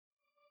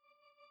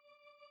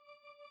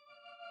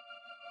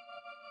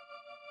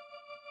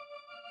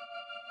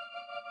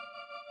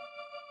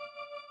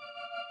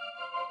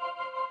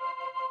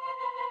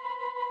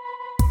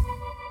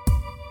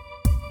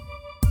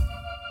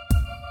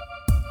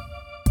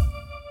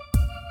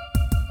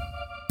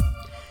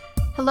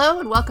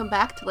Hello and welcome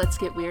back to Let's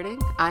Get Weirding.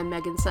 I'm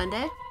Megan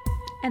Sunday.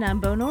 And I'm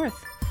Bo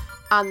North.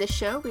 On this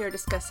show, we are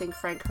discussing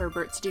Frank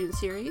Herbert's Dune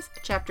series,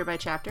 chapter by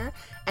chapter,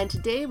 and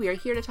today we are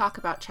here to talk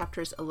about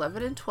chapters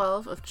 11 and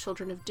 12 of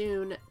Children of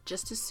Dune,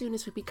 just as soon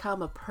as we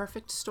become a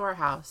perfect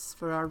storehouse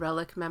for our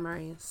relic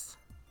memories.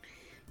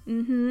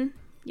 Mm-hmm.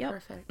 Yep.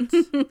 Perfect.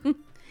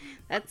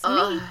 That's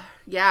me.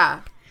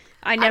 Yeah.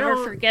 I never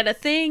forget a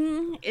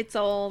thing. It's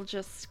all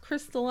just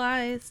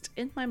crystallized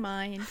in my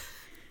mind.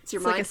 It's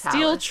your It's mind like a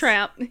steel palace.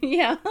 trap.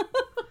 Yeah.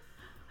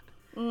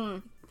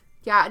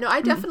 Yeah, no,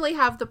 I definitely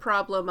have the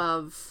problem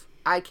of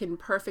I can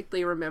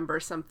perfectly remember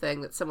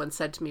something that someone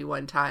said to me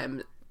one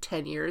time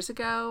 10 years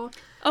ago.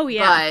 Oh,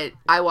 yeah. But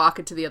I walk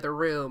into the other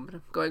room and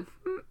I'm going,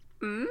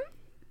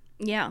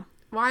 Yeah.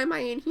 why am I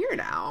in here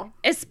now?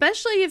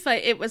 Especially if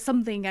it was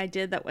something I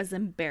did that was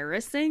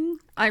embarrassing.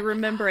 I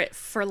remember it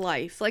for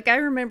life. Like, I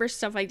remember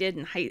stuff I did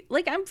in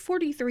I'm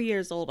 43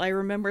 years old. I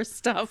remember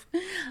stuff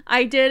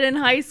I did in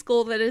high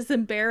school that is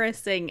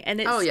embarrassing.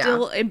 And it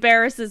still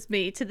embarrasses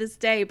me to this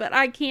day. But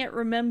I can't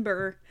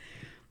remember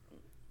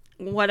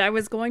what I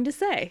was going to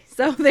say.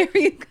 So there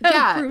you go.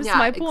 Yeah, Proves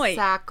my point.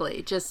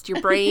 Exactly. Just your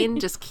brain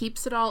just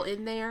keeps it all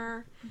in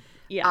there.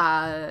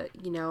 Yeah.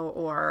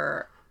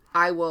 Or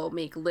I will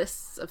make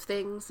lists of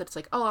things that's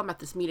like, oh, I'm at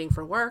this meeting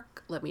for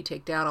work. Let me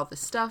take down all this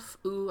stuff.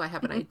 Ooh, I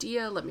have an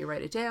idea. Let me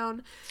write it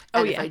down.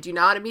 And if I do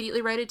not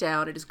immediately write it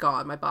down, it is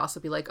gone. My boss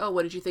will be like, oh,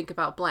 what did you think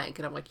about blank?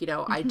 And I'm like,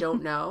 I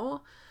don't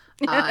know.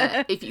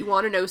 If you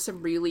want to know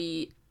some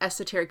really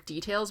esoteric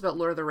details about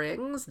Lord of the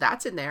Rings,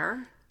 that's in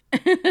there.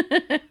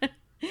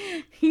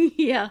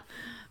 Yeah.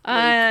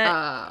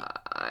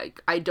 I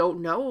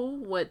don't know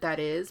what that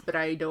is, but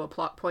I know a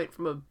plot point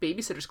from a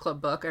Babysitter's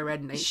Club book I read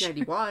in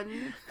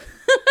 1991.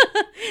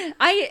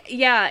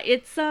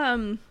 It's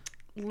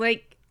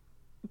like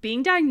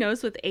being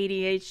diagnosed with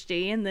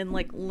ADHD and then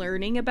like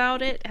learning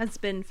about it has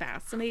been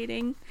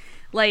fascinating.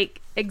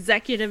 Like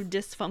executive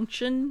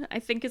dysfunction, I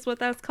think is what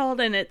that's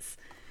called, and it's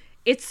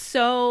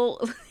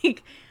so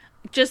like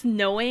just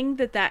knowing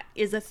that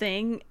is a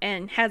thing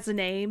and has a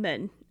name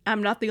and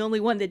I'm not the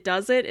only one that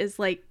does it is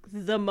like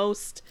the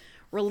most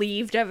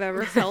relieved I've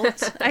ever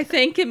felt, I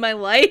think, in my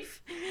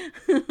life.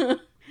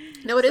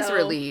 No, it is a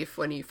relief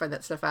when you find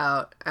that stuff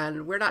out.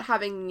 And we're not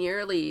having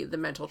nearly the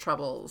mental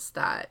troubles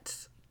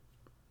that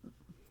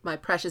my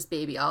precious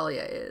baby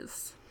Alia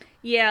is.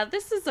 Yeah,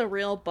 this is a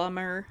real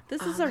bummer.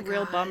 This is a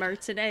real bummer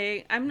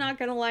today. I'm not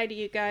going to lie to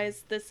you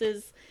guys.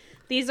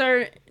 These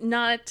are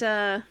not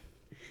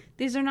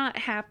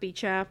happy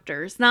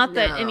chapters. Not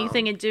that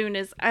anything in Dune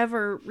is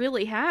ever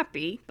really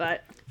happy,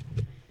 but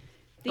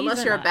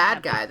unless you're a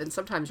bad guy, then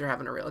sometimes you're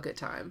having a real good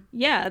time.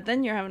 Yeah,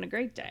 then you're having a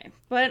great day.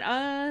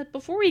 But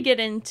before we get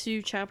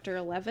into chapter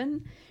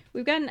 11,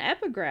 we've got an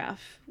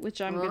epigraph, which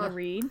I'm going to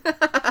read.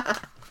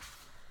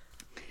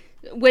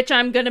 Which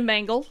I'm going to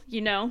mangle,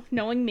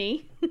 knowing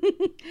me.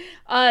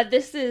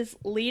 This is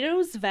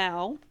Leto's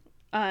vow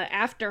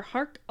after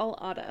Hark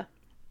al-Ada.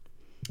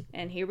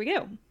 And here we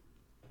go.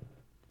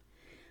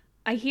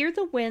 I hear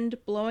the wind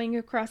blowing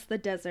across the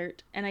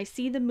desert, and I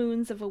see the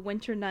moons of a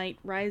winter night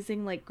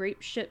rising like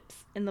great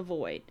ships in the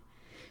void.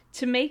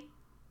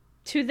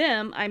 To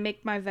them I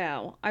make my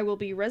vow. I will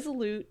be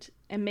resolute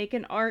and make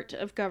an art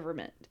of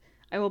government.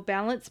 I will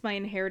balance my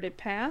inherited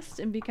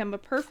past and become a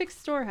perfect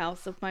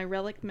storehouse of my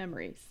relic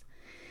memories.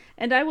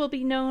 And I will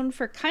be known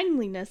for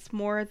kindliness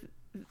more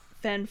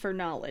than for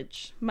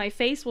knowledge. My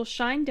face will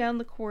shine down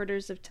the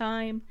corridors of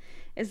time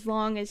as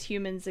long as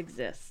humans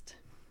exist.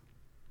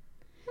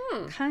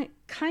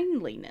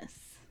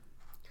 Kindliness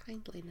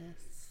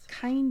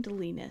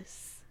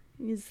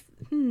is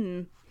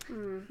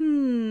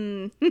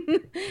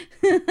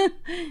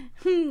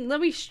Let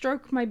me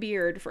stroke my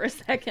beard for a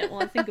second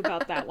while I think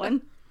about that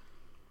one.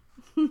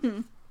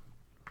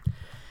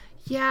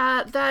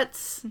 Yeah,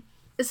 that's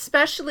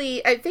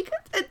especially, I think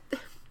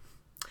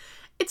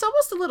it's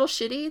almost a little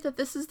shitty that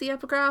this is the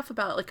epigraph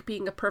about like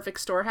being a perfect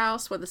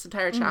storehouse when this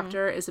entire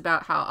chapter is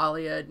about how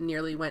Alia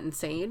nearly went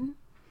insane.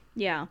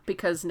 Yeah.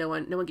 Because no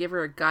one gave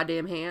her a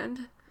goddamn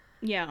hand.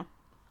 Yeah.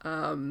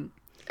 I mean,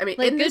 like,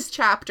 in this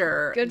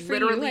chapter,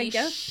 literally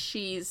you,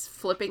 she's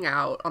flipping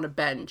out on a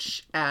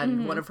bench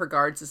and one of her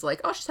guards is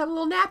like, oh, she's having a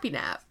little nappy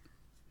nap.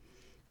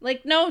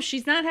 Like, no,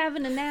 she's not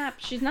having a nap.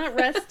 She's not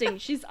resting.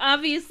 She's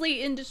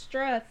obviously in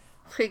distress.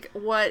 Like,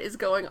 what is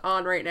going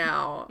on right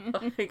now?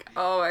 Like,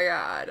 oh my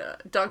god.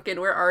 Duncan,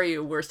 where are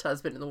you? Worst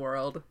husband in the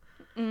world.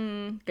 I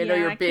know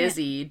you're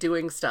busy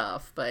doing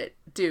stuff, but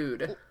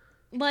dude.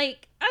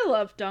 Like, I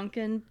love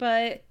Duncan,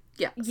 but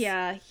yes.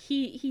 Yeah,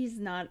 he's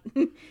not.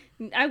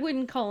 I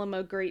wouldn't call him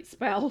a great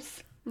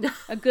spouse. Not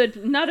a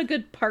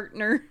good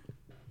partner.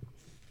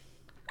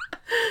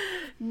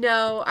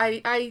 No,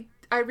 I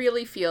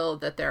really feel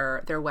that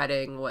their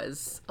wedding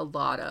was a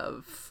lot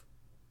of.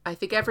 I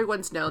think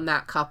everyone's known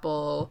that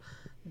couple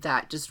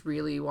that just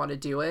really want to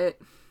do it.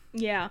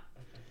 Yeah.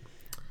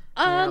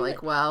 And they're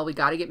like, well, we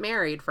got to get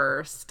married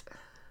first.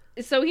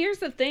 So here's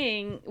the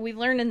thing. We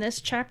learn in this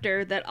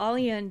chapter that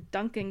Alia and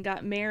Duncan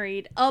got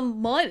married a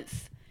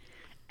month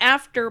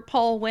after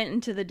Paul went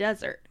into the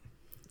desert.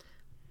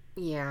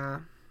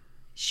 Yeah.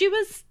 She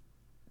was,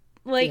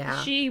 like,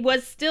 she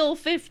was still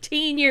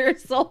 15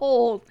 years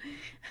old.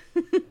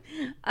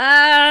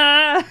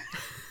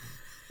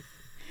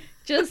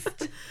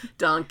 Just...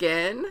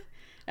 Duncan.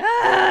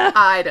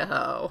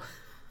 Idaho.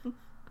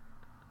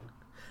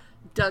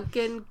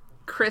 Duncan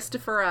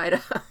Christopher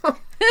Idaho.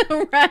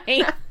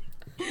 Right.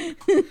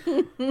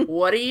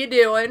 What are you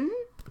doing?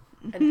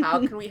 And how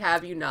can we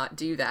have you not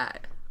do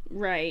that?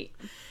 Right.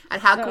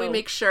 And how can we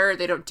make sure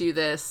they don't do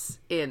this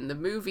in the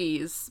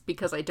movies?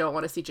 Because I don't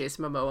want to see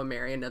Jason Momoa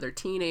marry another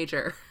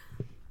teenager.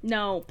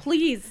 No,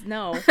 please,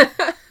 no.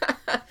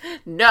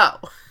 No.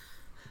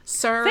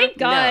 Sir, thank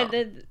God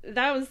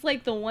that was,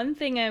 like, the one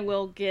thing I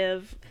will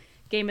give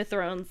Game of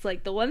Thrones.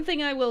 Like, the one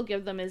thing I will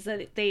give them is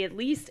that they at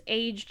least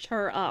aged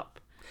her up.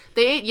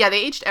 They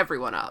aged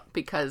everyone up,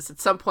 because at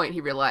some point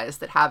he realized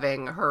that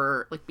having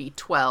her, like, be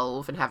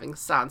 12 and having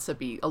Sansa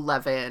be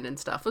 11 and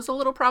stuff was a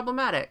little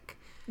problematic.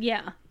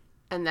 Yeah.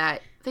 And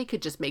that they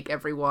could just make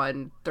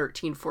everyone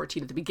 13,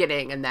 14 at the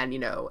beginning and then,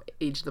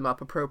 age them up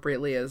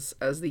appropriately as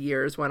the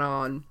years went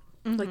on.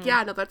 Mm-hmm. Like,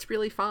 yeah, no, that's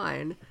really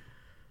fine.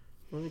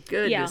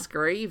 Goodness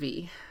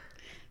gravy.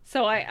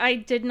 So I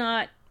did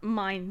not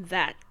mind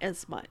that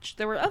as much.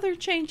 There were other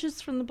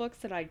changes from the books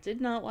that I did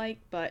not like,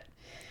 but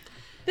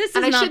this is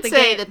not the game. And I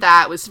should say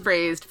that was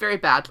phrased very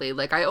badly.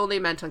 Like, I only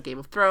meant on Game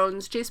of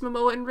Thrones. Jason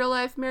Momoa in real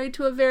life married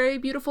to a very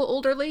beautiful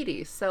older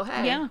lady. So,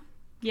 hey. Yeah.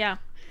 Yeah.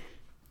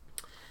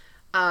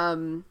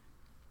 So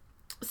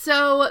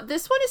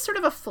this one is sort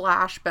of a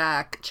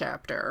flashback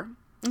chapter,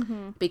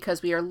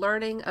 because we are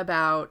learning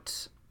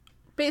about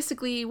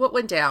basically what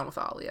went down with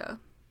Alia.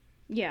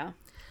 Yeah.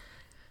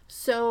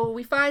 So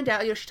we find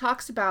out, she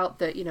talks about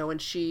that, when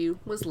she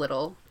was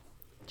little,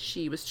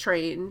 she was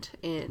trained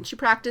and she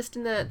practiced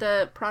in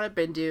the Prana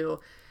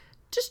Bindu,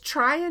 just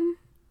trying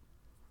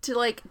to,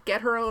 like,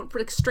 get her own,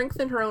 like,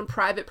 strengthen her own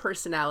private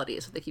personality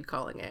is what they keep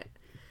calling it.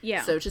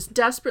 Yeah. So just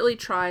desperately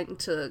trying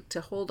to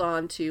hold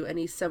on to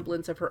any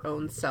semblance of her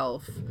own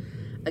self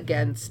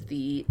against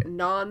the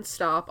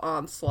non-stop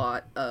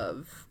onslaught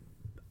of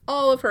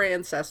all of her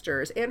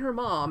ancestors and her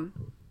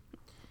mom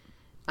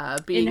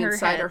being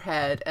inside her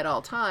head at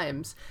all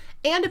times.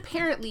 And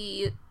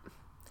apparently,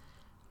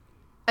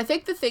 I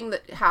think the thing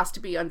that has to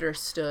be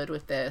understood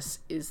with this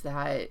is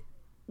that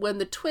when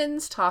the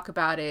twins talk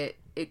about it,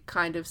 it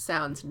kind of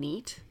sounds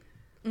neat.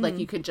 Like,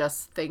 you could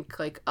just think,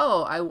 like,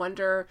 oh, I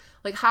wonder,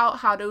 like,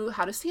 how do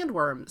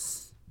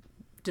sandworms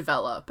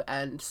develop?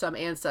 And some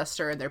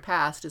ancestor in their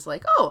past is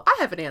like, oh, I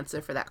have an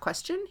answer for that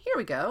question. Here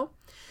we go.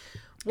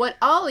 What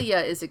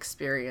Alia is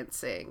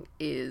experiencing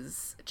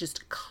is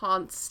just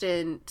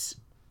constant,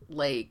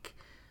 like,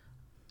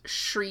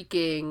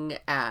 shrieking,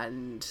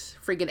 and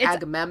friggin'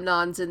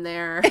 Agamemnon's in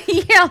there.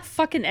 Yeah,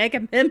 fucking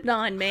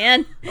Agamemnon,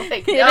 man.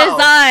 Like, no. It is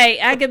I,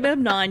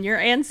 Agamemnon, your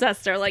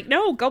ancestor. Like,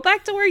 no, go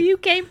back to where you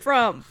came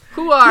from.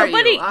 Who are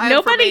you?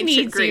 Nobody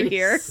needs you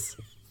here.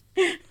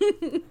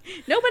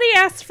 Nobody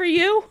asked for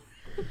you.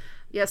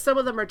 Yeah, some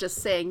of them are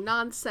just saying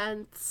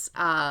nonsense.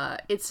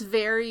 It's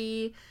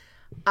very...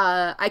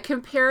 I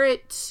compare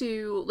it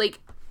to,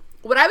 like...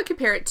 What I would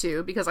compare it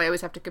to, because I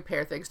always have to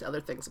compare things to other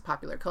things in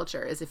popular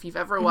culture, is if you've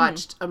ever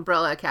watched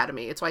Umbrella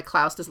Academy. It's why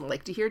Klaus doesn't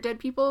like to hear dead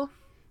people.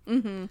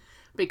 Mm-hmm.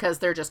 Because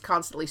they're just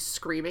constantly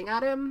screaming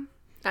at him.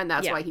 And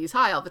that's why he's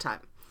high all the time.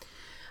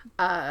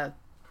 And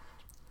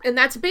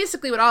that's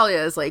basically what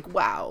Alia is like,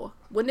 wow,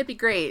 wouldn't it be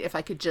great if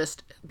I could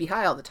just be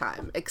high all the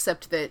time?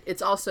 Except that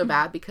it's also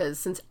bad because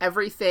since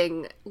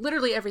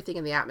literally everything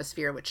in the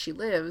atmosphere in which she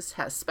lives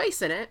has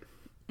spice in it,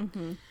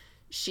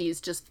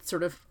 she's just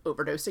sort of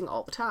overdosing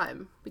all the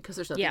time because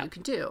there's nothing you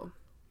can do.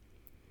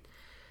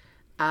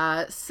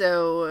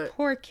 So...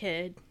 Poor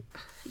kid.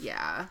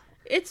 Yeah.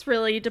 It's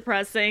really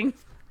depressing.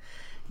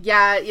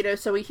 Yeah,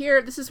 so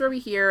this is where we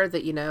hear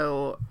that,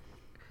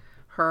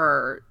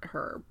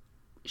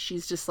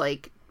 she's just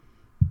like,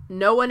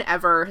 no one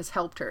ever has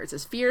helped her. It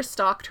says, fear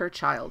stalked her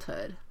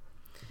childhood.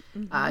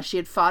 She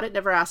had fought it,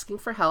 never asking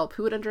for help.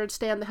 Who would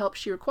understand the help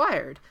she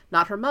required?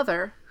 Not her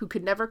mother, who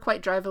could never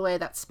quite drive away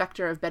that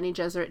specter of Bene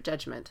Gesserit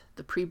judgment.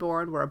 The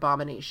preborn were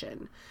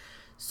abomination.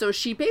 So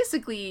she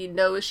basically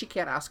knows she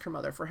can't ask her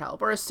mother for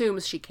help, or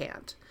assumes she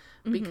can't,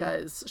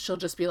 because she'll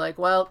just be like,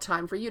 well,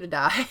 time for you to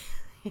die.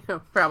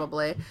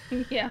 Probably.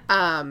 Yeah.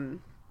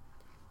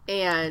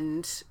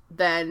 And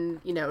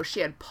then,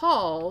 she had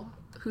Paul,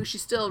 who she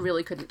still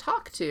really couldn't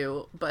talk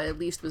to, but at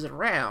least was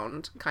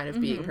around, kind of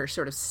being her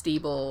sort of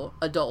stable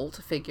adult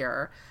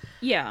figure.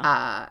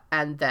 Yeah.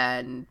 And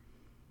then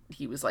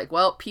he was like,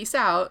 well, peace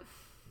out.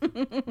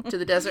 To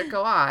the desert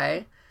go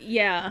I.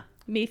 Yeah.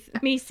 Me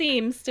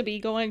seems to be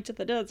going to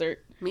the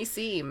desert. Me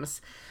seems.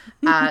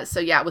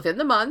 So yeah, within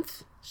the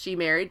month, she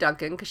married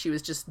Duncan because she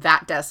was just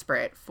that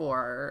desperate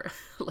for,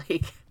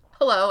 like,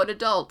 hello, an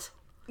adult.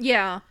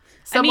 Yeah.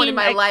 Someone in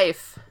my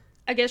life.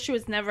 I guess she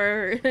was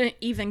never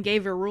even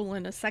gave her rule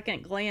in a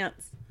second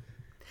glance.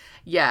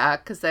 Yeah,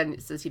 because then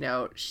it says,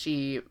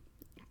 she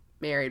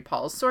married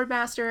Paul's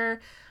swordmaster.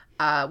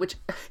 Which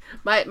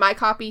my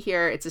copy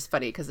here, it's just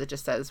funny because it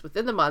just says,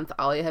 within the month,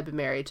 Alia had been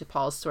married to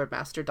Paul's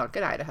swordmaster,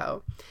 Duncan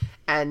Idaho.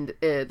 And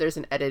there's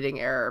an editing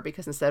error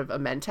because instead of a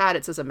mentat,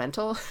 it says a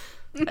mental.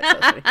 That's so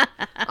funny.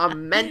 A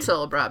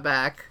mental brought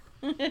back.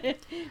 Wait,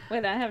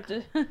 I have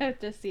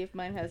to see if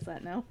mine has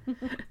that now.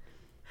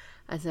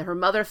 And her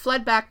mother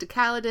fled back to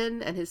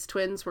Kaladin, and his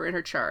twins were in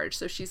her charge.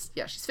 So she's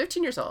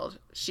 15 years old.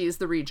 She's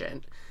the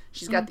regent.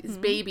 She's got these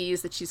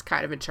babies that she's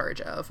kind of in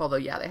charge of. Although,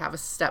 yeah, they have a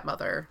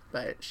stepmother,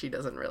 but she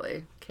doesn't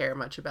really care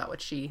much about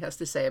what she has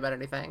to say about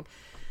anything.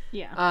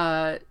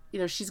 Yeah.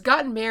 She's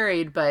gotten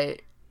married,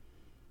 but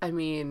I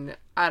mean,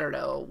 I don't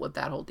know what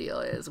that whole deal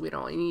is. We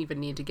don't even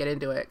need to get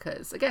into it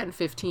because, again,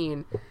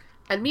 15.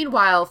 And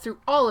meanwhile, through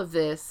all of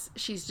this,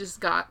 she's just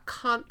got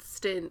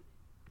constant,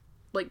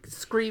 like,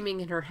 screaming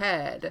in her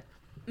head.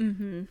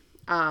 Mm-hmm.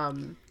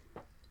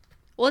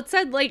 Well, it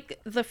said, like,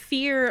 the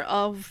fear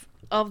of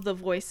the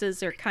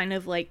voices are kind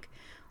of, like,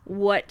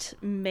 what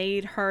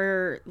made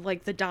her,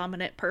 like, the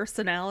dominant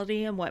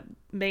personality and what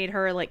made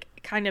her, like,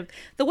 kind of...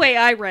 The way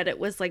I read it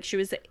was, like, she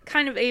was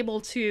kind of able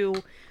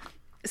to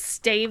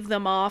stave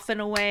them off in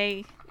a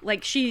way.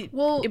 Like, it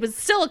was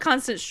still a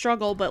constant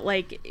struggle, but,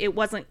 like, it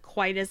wasn't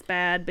quite as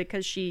bad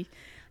because she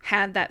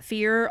had that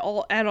fear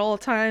at all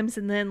times.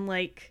 And then,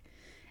 like,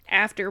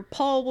 after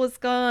Paul was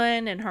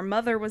gone and her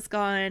mother was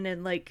gone,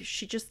 and, like,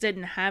 she just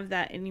didn't have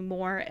that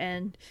anymore.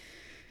 And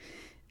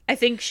I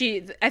think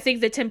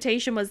the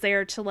temptation was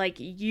there to, like,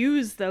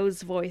 use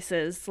those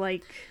voices,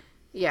 like...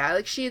 Yeah,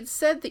 like, she had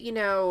said that,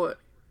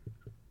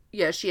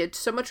 she had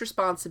so much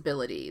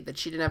responsibility that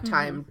she didn't have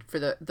time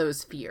for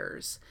those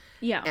fears.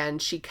 Yeah.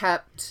 And she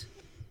kept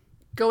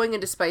going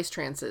into spice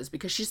trances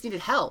because she just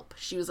needed help.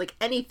 She was like,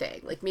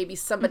 anything. Like, maybe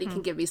somebody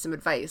can give me some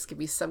advice, give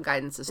me some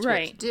guidance as to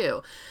what to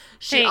do.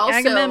 She also...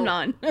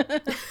 Agamemnon.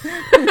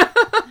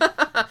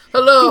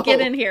 Hello.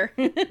 Get in here.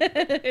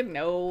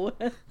 No.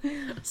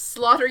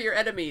 Slaughter your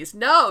enemies.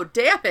 No,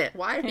 damn it.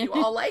 Why are you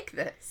all like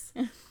this?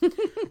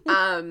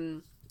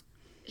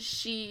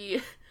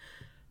 She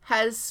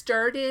has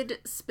started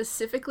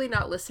specifically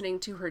not listening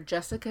to her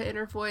Jessica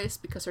inner voice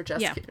because her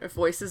Jessica inner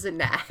voice is a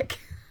nag.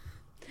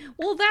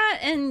 Well, that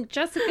and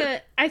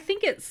Jessica, I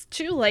think it's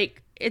too,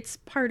 like, it's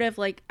part of,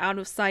 like, out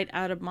of sight,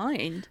 out of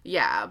mind.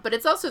 Yeah, but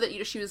it's also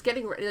that, she was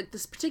getting, like,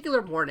 this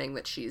particular morning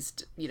that she's,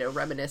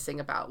 reminiscing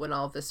about when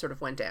all of this sort of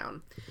went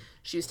down.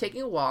 She was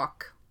taking a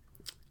walk,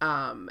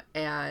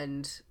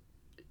 and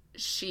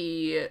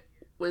she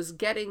was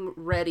getting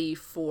ready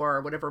for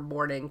whatever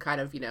morning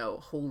kind of,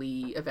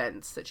 holy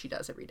events that she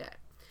does every day.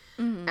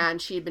 Mm-hmm.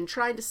 And she had been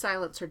trying to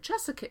silence her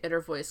Jessica inner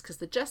voice because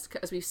Jessica,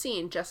 as we've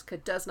seen, Jessica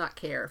does not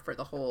care for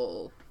the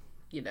whole,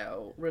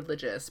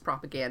 religious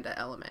propaganda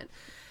element.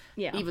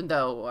 Yeah. Even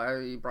though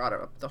I brought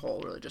up the whole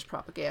religious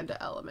propaganda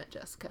element,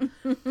 Jessica.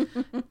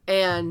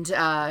 And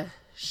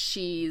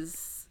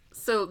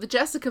so the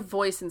Jessica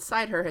voice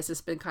inside her has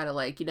just been kind of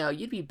like,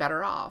 you'd be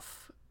better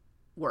off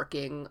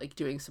working, like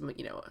doing some,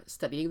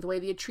 studying the way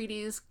the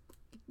Atreides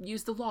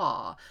use the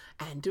law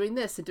and doing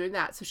this and doing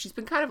that. So she's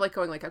been kind of like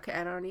going like, okay,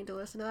 I don't need to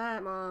listen to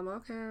that, Mom.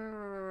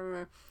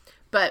 Okay.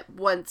 But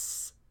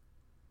once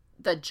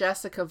the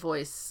Jessica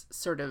voice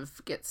sort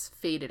of gets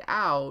faded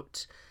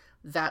out,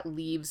 that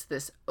leaves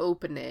this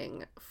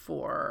opening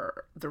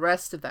for the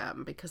rest of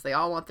them because they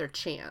all want their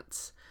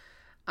chance.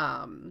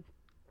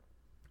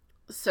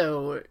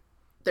 So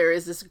there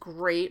is this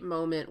great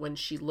moment when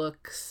she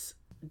looks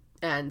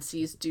and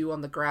sees dew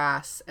on the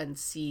grass and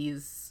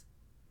sees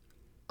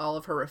all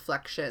of her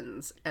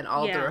reflections, and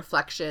all of the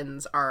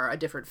reflections are a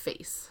different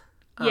face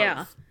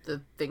of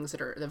the things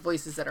that are, the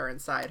voices that are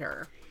inside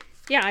her.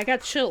 Yeah, I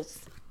got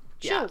chills.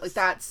 Yeah, like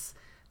that's,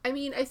 I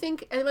mean, I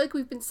think, and like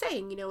we've been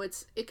saying,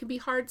 it can be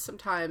hard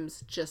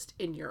sometimes just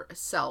in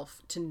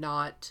yourself to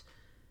not,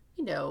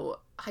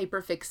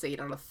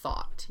 hyperfixate on a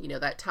thought.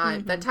 That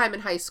time in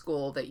high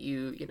school that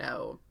you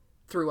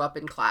threw up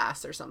in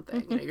class or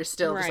something. You're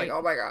still just like,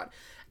 oh my God.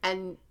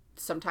 And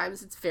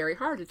sometimes it's very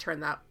hard to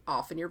turn that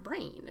off in your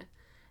brain.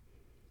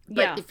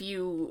 But if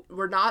you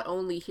were not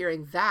only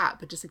hearing that,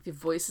 but just like the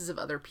voices of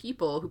other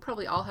people who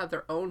probably all have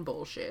their own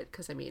bullshit,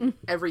 because I mean,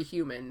 every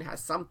human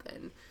has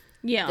something.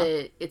 Yeah.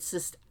 That it's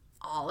just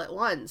all at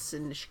once,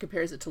 and she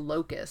compares it to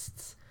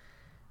locusts.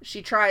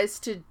 She tries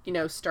to,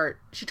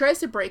 she tries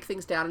to break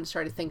things down and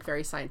try to think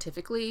very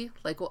scientifically.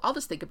 Like, well, I'll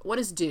just think of what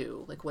is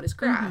dew? Like, what is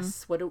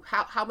grass?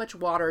 How much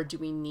water do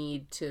we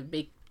need to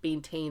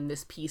maintain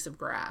this piece of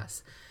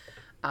grass?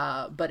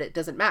 But it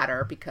doesn't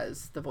matter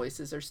because the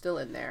voices are still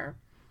in there.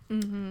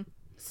 Mm-hmm.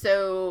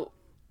 So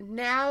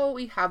now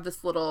we have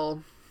this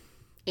little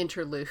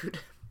interlude,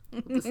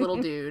 this little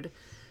dude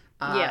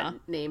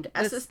named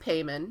Essus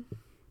Payman.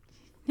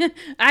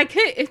 I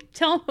could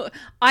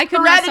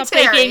not stop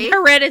thinking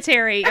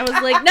Hereditary. I was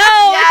like, no,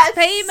 yes!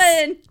 It's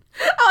Payman.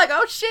 I'm like,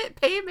 oh shit,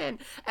 Payman.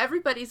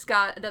 Everybody's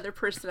got another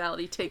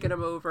personality taking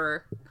him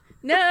over.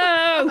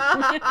 No.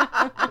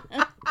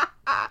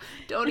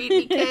 Don't eat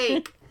me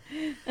cake.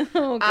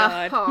 Oh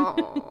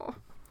God.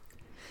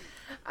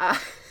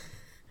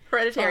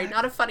 Hereditary,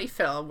 not a funny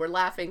film. We're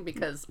laughing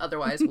because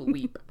otherwise we'll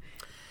weep.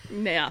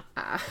 Yeah.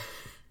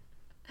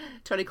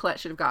 Toni Collette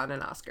should have gotten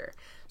an Oscar.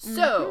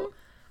 So,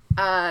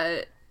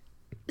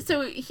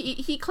 so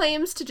he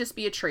claims to just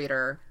be a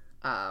traitor.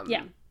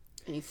 Yeah.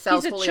 He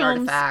sells holy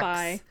artifacts.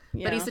 Spy.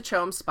 Yeah. But he's a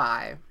CHOAM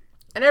spy.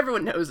 And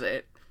everyone knows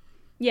it.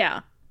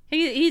 Yeah.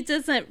 He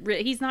doesn't,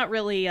 he's not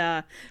really,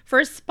 for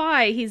a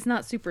spy, he's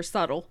not super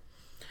subtle.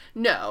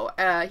 No.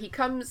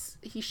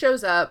 He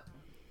shows up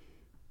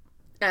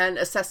and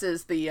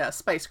assesses the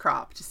spice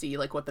crop to see,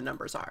 like, what the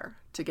numbers are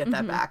to get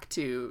that back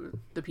to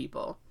the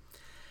people.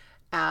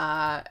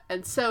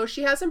 And so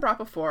she has him brought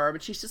before her,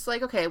 but she's just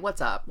like, okay, what's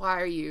up?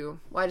 Why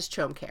does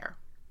CHOAM care?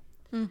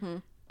 Mm-hmm.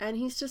 And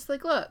he's just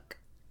like, look,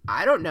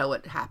 I don't know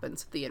what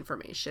happens with the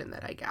information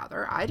that I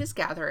gather. I just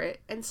gather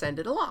it and send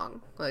it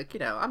along. Like,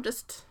 I'm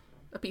just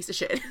a piece of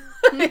shit.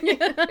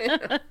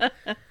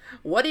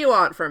 What do you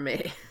want from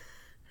me?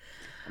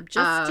 I'm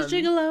just a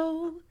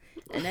gigolo,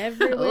 and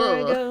everywhere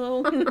I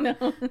go.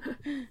 No.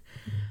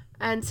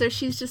 And so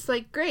she's just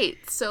like,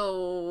 great,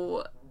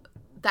 so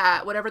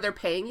that whatever they're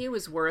paying you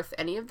is worth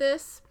any of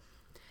this.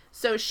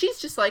 So she's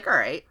just like, all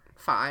right,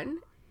 fine.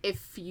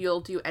 If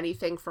you'll do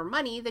anything for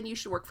money, then you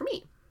should work for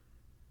me.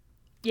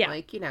 Yeah.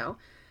 Like,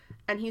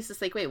 and he's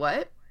just like, wait,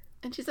 what?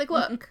 And she's like,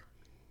 look,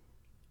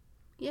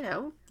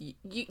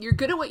 you're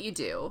good at what you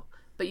do,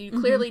 but you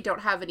clearly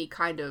don't have any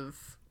kind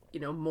of,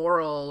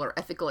 moral or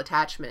ethical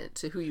attachment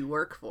to who you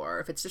work for.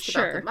 If it's just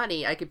about the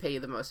money, I could pay you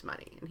the most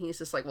money. And he's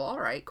just like, well, all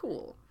right,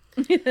 cool.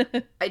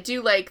 I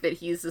do like that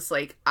he's just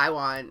like,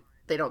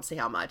 they don't say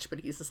how much, but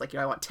he's just like,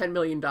 I want $10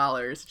 million.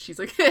 She's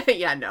like,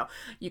 yeah, no,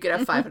 you could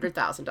have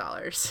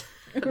 $500,000.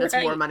 That's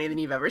more money than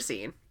you've ever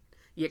seen.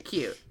 You're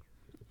cute.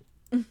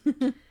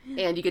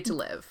 And you get to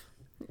live.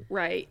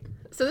 Right.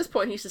 So at this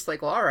point, he's just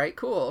like, well, all right,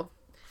 cool.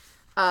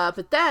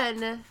 But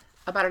then,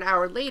 about an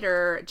hour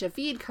later,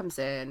 Javid comes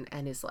in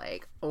and is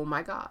like, oh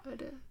my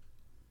God.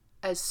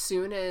 As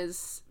soon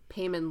as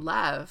Paimon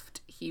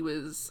left, he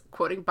was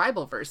quoting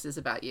Bible verses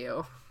about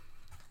you.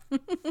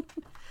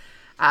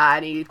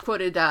 And he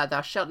quoted,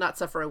 thou shalt not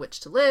suffer a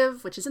witch to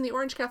live, which is in the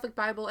Orange Catholic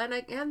Bible and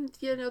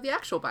the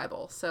actual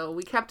Bible. So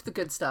we kept the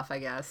good stuff, I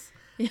guess.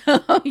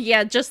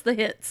 Yeah, just the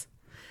hits.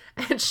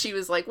 And she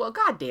was like, well,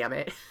 God damn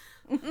it.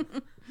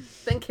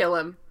 Then kill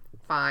him.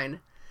 Fine.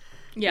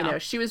 Yeah.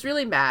 She was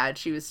really mad.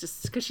 She was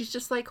just, because she's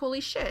just like, holy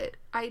shit,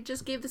 I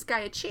just gave this guy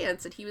a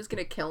chance and he was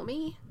going to kill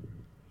me?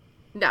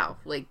 No,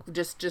 like,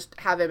 just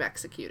have him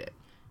executed.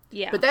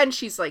 Yeah. But then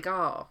she's like,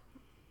 oh,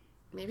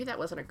 maybe that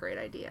wasn't a great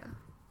idea.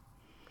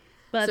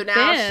 But so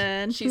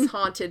now she's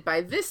haunted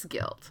by this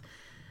guilt.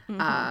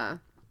 Mm-hmm.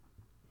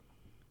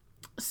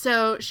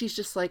 So she's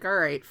just like, all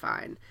right,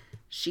 fine.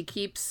 She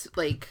keeps,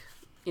 like,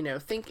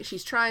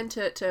 she's trying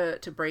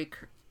to break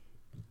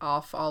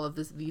off all of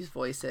these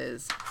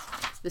voices.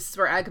 This is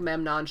where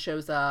Agamemnon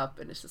shows up,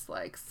 and it's just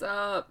like,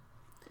 sup?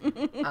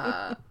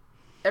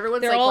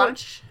 Everyone's like, why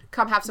don't you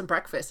come have some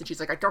breakfast? And she's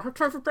like, I don't have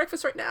time for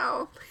breakfast right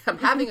now. I'm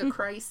having a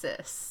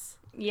crisis.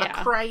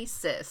 Yeah. A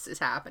crisis is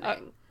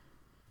happening.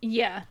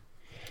 Yeah.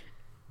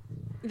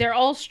 They're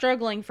all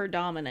struggling for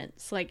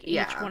dominance. Like,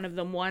 each one of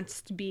them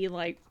wants to be,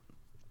 like,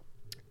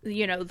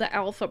 the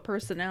alpha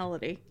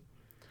personality.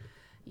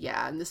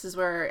 Yeah, and this is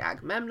where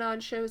Agamemnon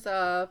shows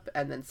up,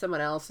 and then someone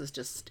else is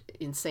just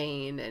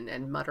insane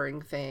and muttering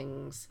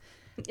things.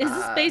 Is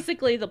this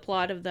basically the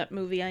plot of that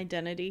movie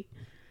Identity?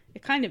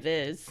 It kind of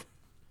is.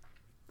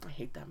 I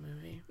hate that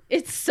movie.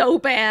 It's so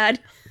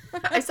bad.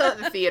 I saw it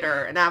in the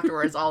theater, and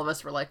afterwards all of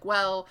us were like,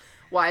 well,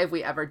 why have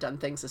we ever done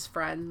things as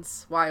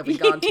friends? Why have we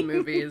gone to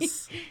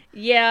movies?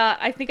 Yeah,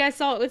 I think I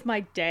saw it with my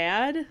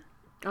dad.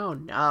 Oh,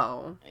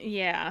 no.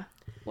 Yeah.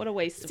 What a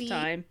waste of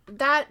time.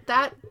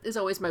 That is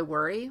always my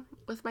worry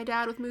with my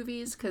dad with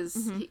movies,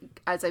 because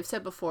as I've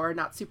said before,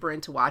 not super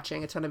into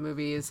watching a ton of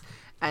movies,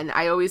 and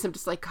I always am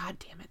just like, God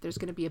damn it, there's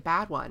going to be a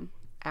bad one.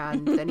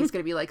 And then he's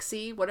going to be like,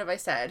 see, what have I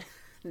said?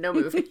 No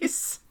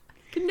movies.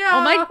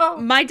 No. Oh,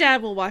 my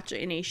dad will watch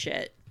any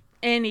shit.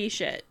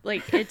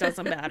 Like, it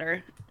doesn't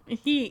matter.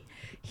 He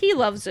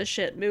loves a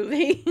shit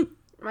movie.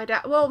 My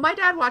dad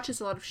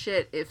watches a lot of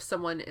shit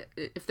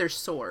if there's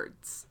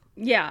swords.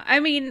 Yeah, I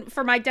mean,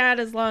 for my dad,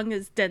 as long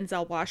as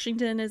Denzel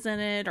Washington is in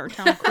it, or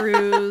Tom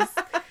Cruise,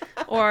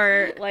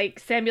 or, like,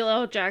 Samuel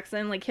L.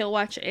 Jackson, like, he'll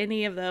watch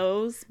any of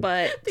those,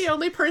 but... The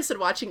only person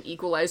watching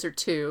Equalizer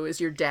 2 is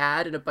your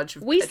dad and a bunch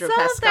of Pedro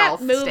Pascal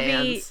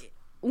stands.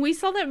 We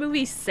saw that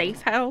movie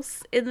Safe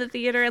House in the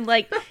theater, and,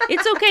 like,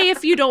 it's okay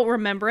if you don't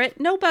remember it.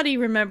 Nobody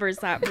remembers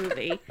that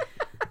movie.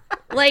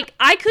 Like,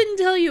 I couldn't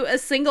tell you a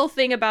single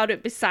thing about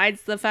it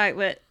besides the fact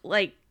that,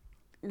 like,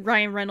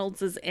 Ryan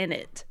Reynolds is in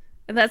it.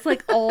 And that's,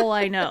 like, all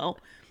I know.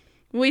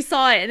 We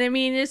saw it, and I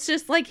mean, it's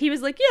just like, he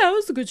was like, yeah, it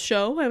was a good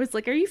show. I was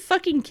like, are you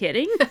fucking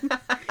kidding?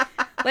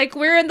 Like,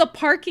 we're in the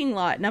parking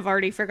lot, and I've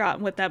already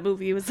forgotten what that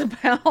movie was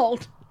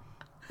about.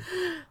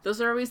 Those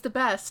are always the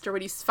best. Or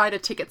when you find a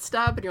ticket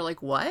stub, and you're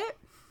like, what?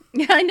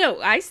 Yeah, I know.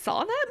 I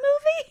saw that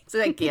movie. It's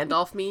like that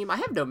Gandalf meme. I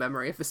have no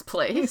memory of this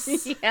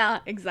place.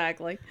 Yeah,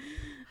 exactly.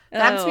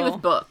 That happens to me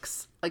with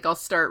books. Like, I'll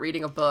start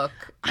reading a book.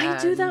 I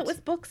do that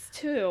with books,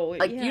 too.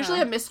 Like,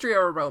 usually a mystery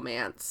or a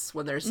romance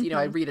when there's,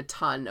 I read a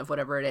ton of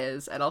whatever it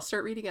is, and I'll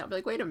start reading it and be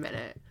like, wait a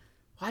minute.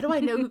 Why do I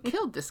know who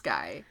killed this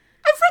guy?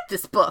 I've read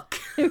this book.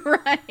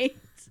 Right.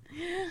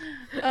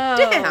 Oh.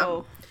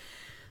 Damn.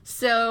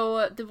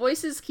 So the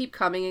voices keep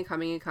coming and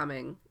coming and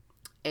coming.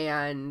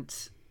 And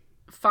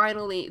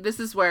finally, this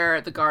is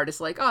where the guard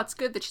is like, oh, it's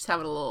good that she's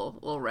having a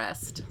little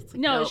rest. Like,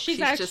 no, she's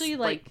actually just,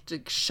 like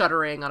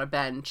shuddering on a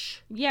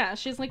bench. Yeah,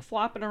 she's like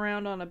flopping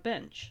around on a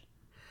bench.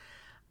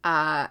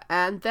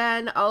 And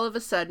then all of a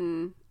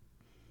sudden,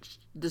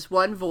 this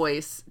one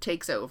voice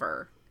takes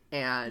over,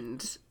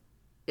 and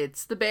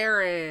it's the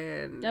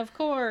Baron. Of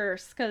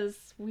course,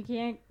 because we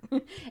can't...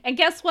 And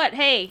guess what?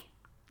 Hey,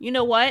 you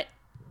know what?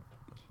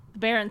 The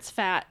Baron's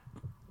fat.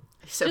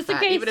 He's so just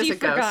fat, in case even as you a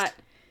ghost. Forgot.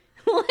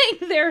 Like,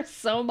 there's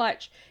so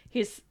much.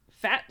 He's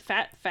fat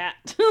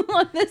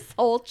on this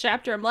whole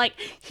chapter. I'm like,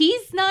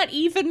 he's not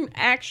even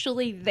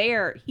actually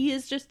there. He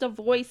is just a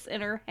voice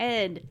in her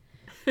head.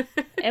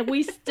 And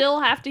we still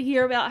have to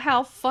hear about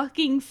how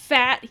fucking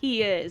fat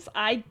he is.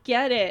 I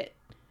get it.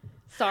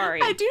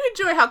 Sorry. I do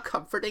enjoy how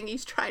comforting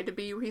he's trying to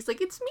be, where he's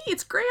like, it's me,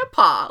 it's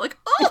Grandpa. Like,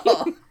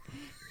 oh!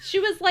 She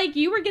was like,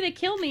 you were gonna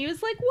kill me. He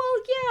was like,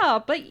 well, yeah,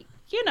 but,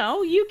 you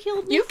know, you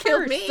killed me first,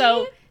 killed me.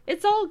 So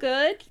it's all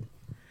good.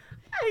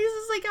 And he's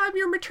just like, I'm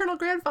your maternal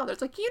grandfather.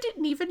 It's like, you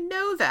didn't even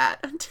know that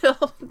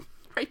until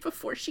right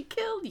before she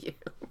killed you.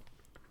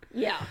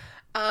 Yeah.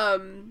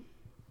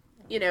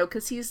 You know,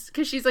 because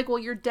she's like, well,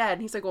 you're dead.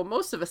 And he's like, well,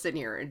 most of us in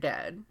here are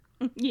dead.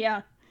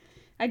 Yeah.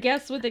 I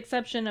guess with the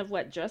exception of,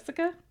 what,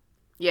 Jessica?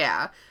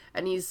 Yeah.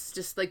 And he's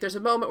just like, there's a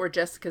moment where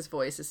Jessica's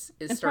voice is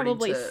and starting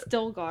probably to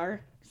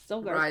Stilgar.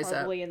 Stilgar's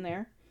probably in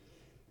there.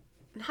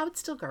 And how would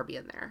Stilgar be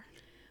in there?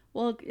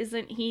 Well,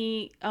 isn't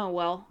he... Oh,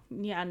 well,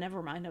 yeah,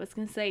 never mind. I was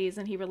going to say,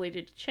 isn't he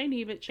related to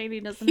Chani, but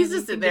Chani doesn't he's have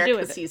just in there there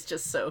because he's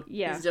just so,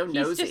 yeah, he's so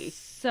nosy. He's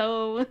just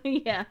so,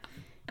 yeah.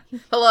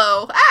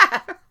 Hello.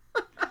 Ah!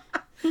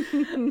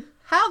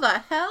 How the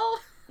hell?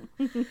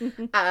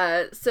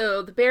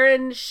 So the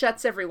Baron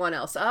shuts everyone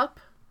else up,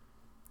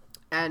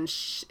 and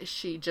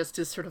she just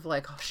is sort of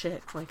like, oh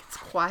shit, like, it's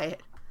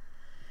quiet.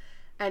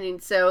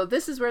 And so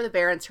this is where the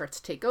Baron starts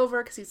to take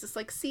over, because he's just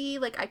like, see,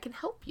 like, I can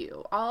help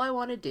you. All I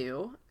want to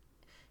do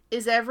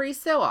is every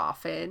so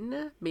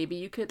often, maybe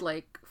you could,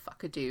 like,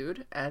 fuck a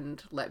dude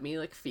and let me,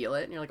 like, feel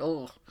it. And you're like,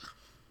 oh.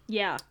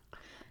 Yeah.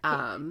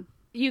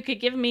 You could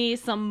give me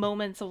some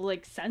moments of,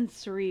 like,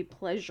 sensory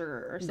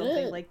pleasure or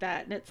something like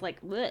that. And it's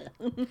like, bleh.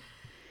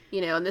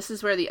 You know, and this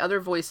is where the other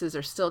voices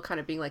are still kind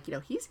of being like, you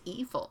know, he's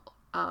evil.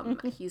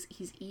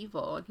 He's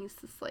evil. And he's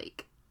just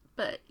like,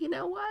 but you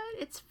know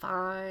what? It's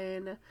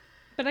fine.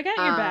 But I got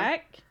your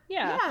back.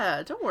 Yeah.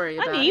 Yeah, don't worry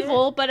about it. I'm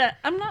evil, but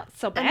I'm not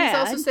so bad. And he's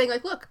also saying,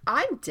 like, look,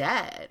 I'm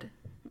dead.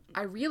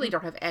 I really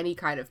don't have any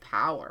kind of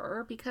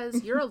power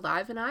because you're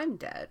alive and I'm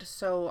dead.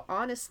 So,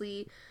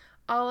 honestly,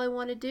 all I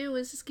want to do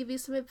is just give you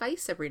some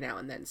advice every now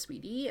and then,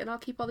 sweetie, and I'll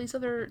keep all these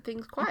other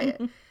things quiet.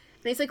 And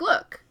he's like,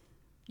 look,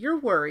 you're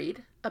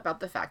worried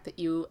about the fact that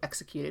you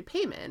executed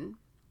Payman.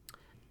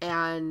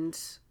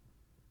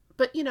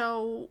 But, you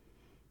know...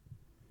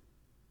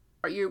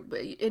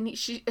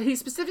 He's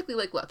specifically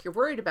like, look, you're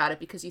worried about it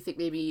because you think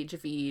maybe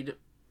Javid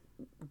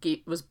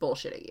was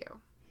bullshitting you.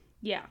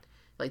 Yeah.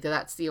 Like,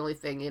 that's the only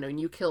thing, you know, and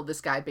you killed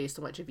this guy based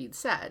on what Javid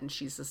said. And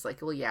she's just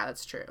like, well, yeah,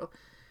 that's true.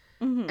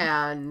 Mm-hmm.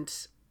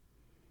 And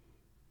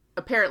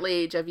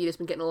apparently Javid has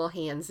been getting a little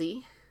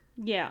handsy.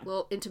 Yeah. A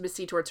little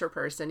intimacy towards her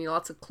person, you know,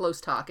 lots of close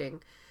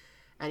talking.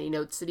 And he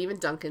notes that even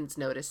Duncan's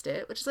noticed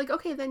it, which is like,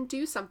 okay, then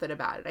do something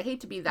about it. I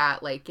hate to be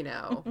that, like, you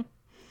know,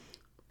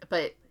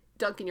 but...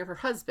 Duncan, you're her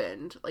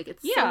husband. Like,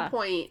 at some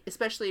point,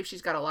 especially if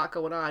she's got a lot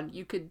going on,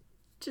 you could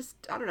just,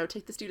 I don't know,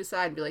 take this dude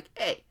aside and be like,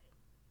 hey.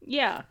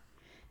 Yeah.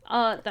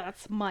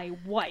 That's my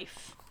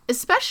wife.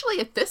 Especially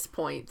at this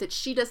point, that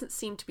she doesn't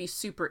seem to be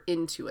super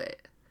into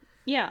it.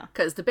 Yeah.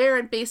 Because the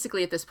Baron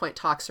basically at this point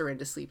talks her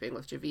into sleeping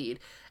with Javid.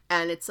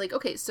 And it's like,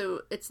 okay,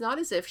 so it's not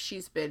as if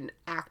she's been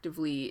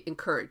actively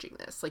encouraging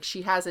this. Like,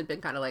 she hasn't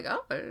been kind of like,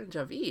 oh,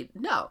 Javid.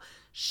 No.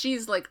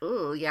 She's like,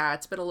 oh, yeah,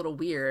 it's been a little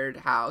weird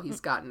how he's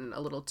gotten a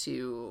little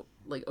too,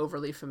 like,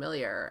 overly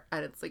familiar.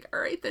 And it's like, all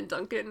right, then,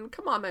 Duncan,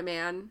 come on, my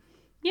man.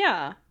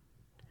 Yeah.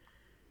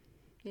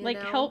 You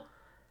like, know? Help.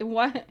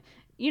 What?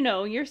 You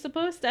know, you're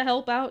supposed to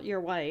help out your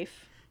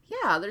wife.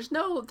 Yeah, there's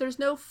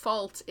no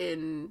fault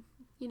in...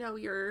 You know,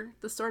 you're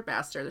the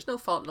Swordmaster. There's no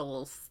fault in a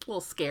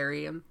little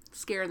scary and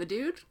scaring the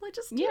dude. Like,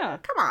 just, yeah,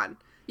 come on.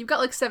 You've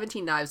got, like,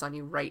 17 knives on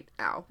you right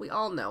now. We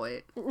all know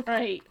it.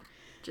 Right.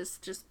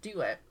 Just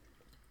do it.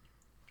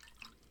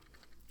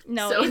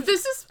 No. So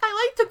this is,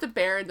 I like that the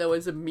Baron, though,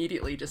 is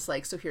immediately just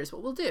like, so here's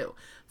what we'll do.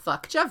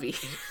 Fuck Javid.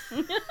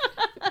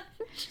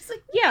 She's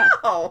like, yeah.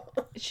 No.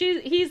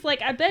 He's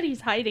like, I bet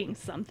he's hiding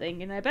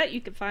something, and I bet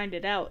you could find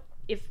it out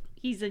if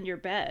he's in your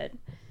bed.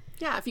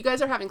 Yeah, if you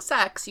guys are having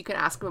sex, you can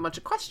ask him a bunch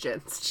of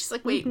questions. She's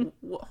like, wait,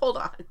 hold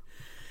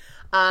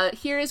on.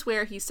 Here is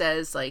where he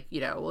says, like, you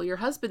know, well, your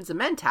husband's a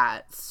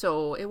mentat,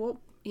 so it won't,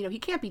 you know, he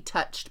can't be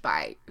touched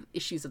by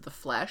issues of the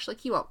flesh. Like,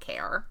 he won't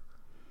care.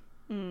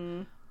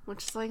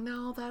 Which is like,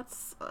 no,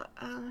 that's,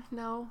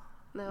 no.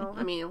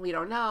 I mean, we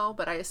don't know,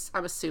 but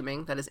I'm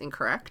assuming that is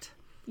incorrect.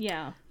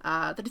 Yeah.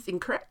 That is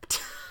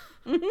incorrect.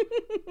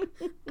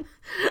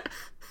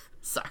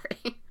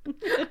 Sorry.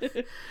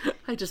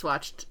 I just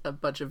watched a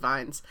bunch of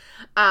Vines.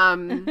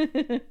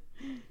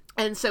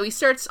 And so he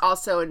starts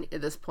also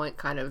at this point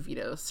kind of,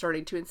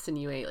 starting to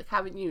insinuate, like,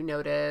 haven't you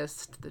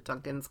noticed that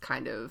Duncan's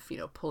kind of,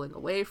 pulling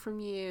away from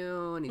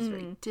you and he's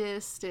very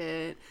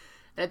distant.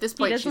 And at this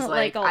point she's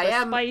like all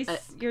the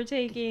spice you're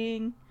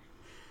taking.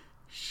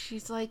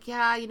 She's like,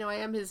 yeah, I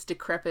am his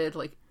decrepit,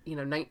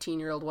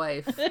 19-year-old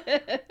wife.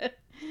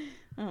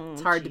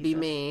 It's hard to be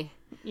me.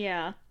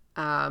 Yeah.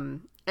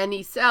 And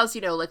he says,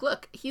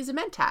 look, he's a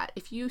mentat.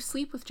 If you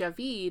sleep with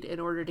Javid in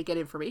order to get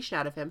information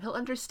out of him, he'll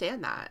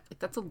understand that. Like,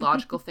 that's a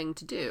logical thing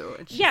to do.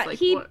 And she's like,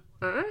 he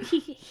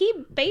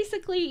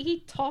basically,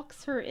 he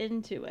talks her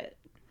into it.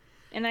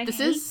 And I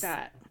hate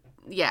that.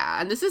 Yeah,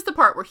 and this is the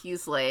part where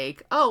he's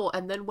like, oh,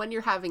 and then when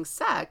you're having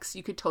sex,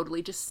 you could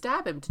totally just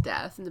stab him to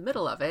death in the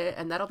middle of it,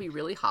 and that'll be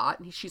really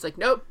hot. And she's like,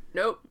 nope.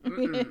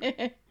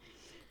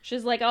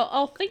 She's like,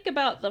 I'll think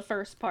about the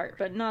first part,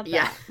 but not that.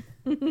 Yeah.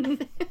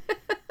 Because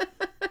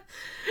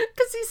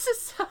he's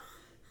just so,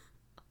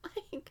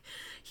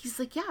 he's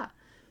like, yeah,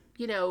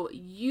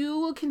 you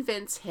will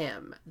convince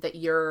him that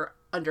you're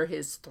under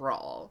his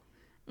thrall.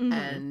 Mm-hmm.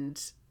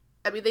 And,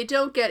 I mean, they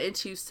don't get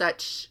into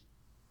such,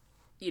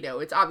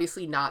 it's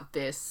obviously not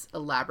this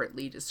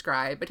elaborately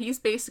described, but he's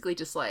basically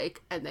just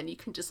like, and then you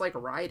can just,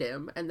 ride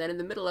him, and then in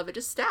the middle of it,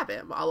 just stab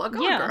him, a la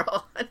Gone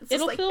Girl. And it's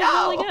It'll just feel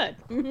really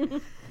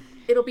good.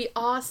 It'll be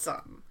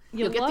awesome.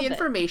 You'll get the it.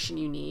 information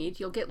you need,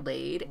 you'll get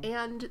laid,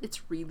 and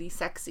it's really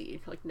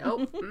sexy. You're like,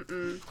 nope,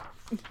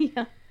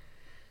 Yeah.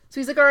 So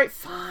he's like, all right,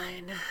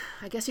 fine.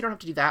 I guess you don't have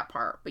to do that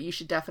part, but you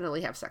should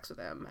definitely have sex with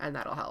him, and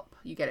that'll help.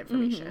 You get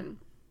information.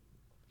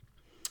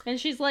 And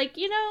she's like,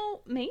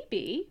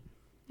 maybe.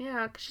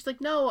 Yeah, because she's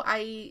like, no,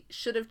 I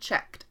should have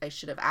checked. I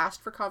should have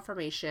asked for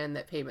confirmation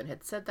that Payman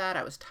had said that.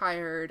 I was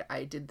tired.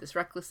 I did this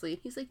recklessly.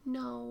 He's like,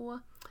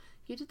 no,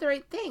 you did the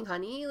right thing,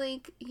 honey.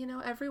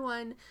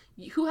 Everyone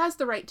who has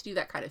the right to do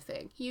that kind of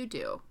thing, you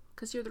do,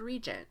 because you're the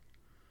regent.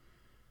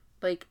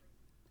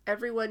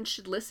 Everyone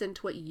should listen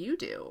to what you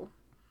do.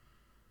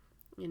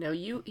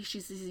 She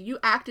says, you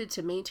acted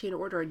to maintain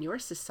order in your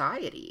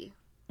society.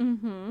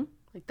 Mm-hmm.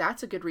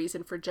 That's a good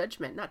reason for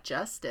judgment, not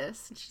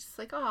justice. And she's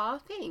like, aw,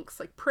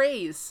 thanks.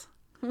 Praise.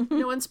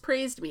 No one's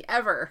praised me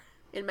ever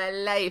in my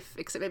life,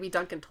 except maybe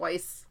Duncan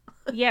twice.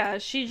 Yeah,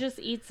 she just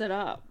eats it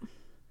up.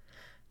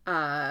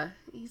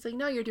 He's like,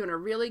 no, you're doing a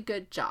really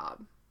good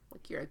job.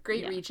 You're a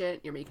great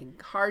regent. You're making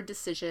hard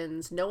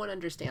decisions. No one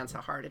understands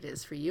how hard it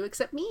is for you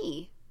except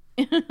me.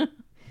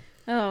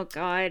 Oh,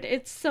 God.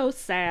 It's so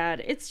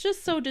sad. It's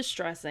just so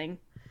distressing.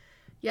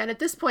 Yeah, and at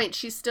this point,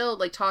 she's still,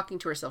 talking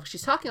to herself.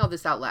 She's talking all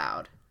this out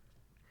loud.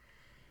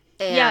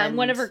 And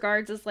one of her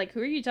guards is like,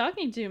 who are you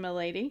talking to, my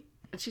lady?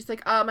 And she's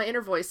like, my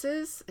inner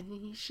voices.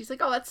 And she's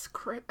like, oh, that's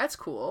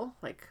cool.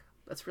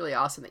 That's really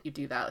awesome that you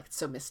do that. It's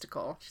so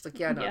mystical. She's like,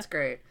 yeah, no, it's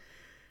great.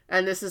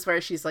 And this is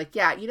where she's like,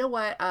 yeah, you know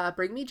what?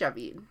 Bring me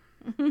Javid.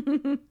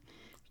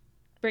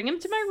 Bring him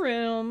to my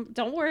room.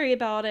 Don't worry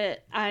about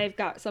it. I've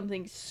got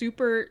something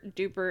super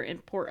duper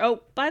important.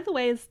 Oh, by the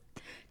way,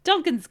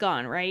 Duncan's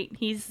gone, right?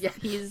 He's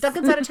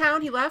Duncan's out of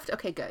town. He left.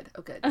 Okay, good.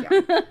 Oh, good.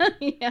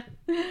 Yeah.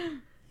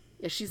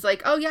 Yeah. She's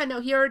like, oh yeah, no,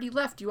 he already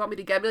left. Do you want me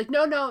to get him? Be like,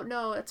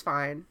 no, that's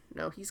fine.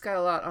 No, he's got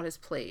a lot on his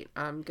plate.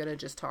 I'm gonna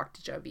just talk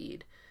to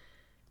Javid.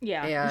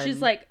 Yeah. And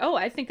she's like, oh,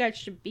 I think I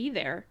should be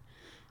there.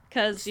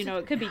 Because,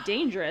 it could be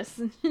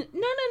dangerous.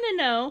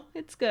 No.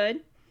 It's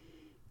good.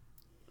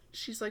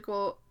 She's like,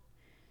 well,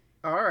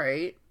 all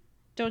right.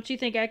 Don't you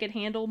think I could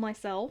handle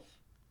myself?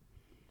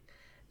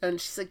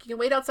 And she's like, you can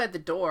wait outside the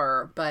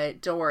door,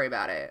 but don't worry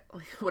about it.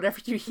 Whatever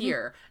you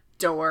hear,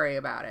 don't worry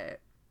about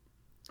it.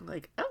 I'm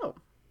like, oh,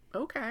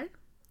 okay.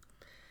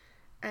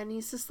 And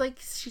he's just like,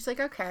 she's like,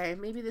 okay,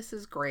 maybe this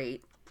is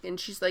great. And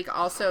she's like,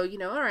 also,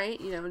 all right,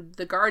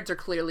 the guards are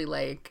clearly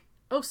like,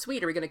 oh,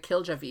 sweet, are we going to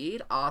kill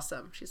Javid?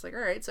 Awesome. She's like,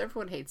 all right, so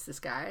everyone hates this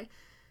guy.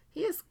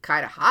 He is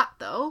kind of hot,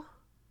 though.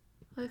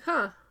 Like,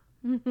 huh.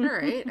 All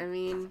right, I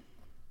mean,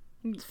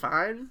 it's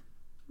fine.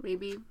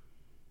 Maybe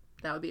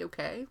that would be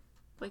okay.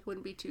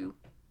 Wouldn't be too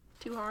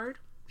hard.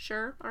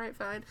 Sure. All right,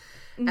 fine.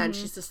 Mm-hmm. And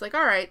she's just like,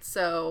 all right,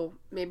 so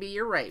maybe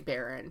you're right,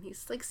 Baron.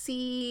 He's like,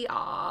 see,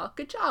 aw,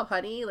 good job,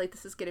 honey.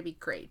 This is going to be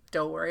great.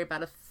 Don't worry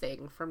about a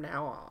thing from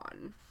now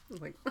on. I'm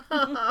like,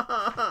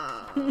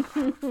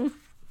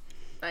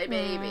 my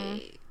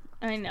baby.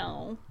 I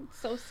know.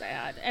 So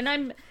sad. And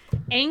I'm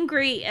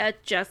angry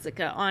at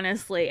Jessica,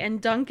 honestly,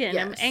 and Duncan.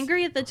 Yes. I'm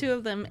angry at the two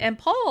of them. And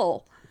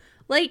Paul.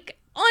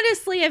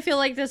 Honestly, I feel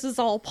like this is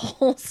all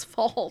Paul's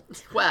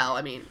fault. Well,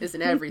 I mean,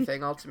 isn't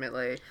everything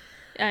ultimately?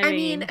 I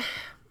mean,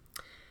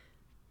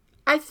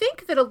 I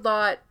think that a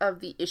lot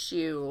of the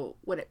issue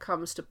when it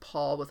comes to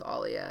Paul with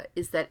Alia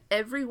is that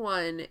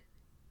everyone,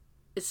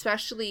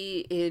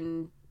 especially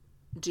in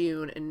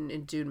Dune and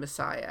in Dune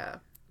Messiah,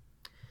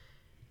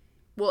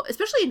 well,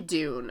 especially in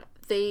Dune,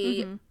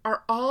 they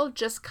are all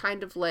just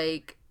kind of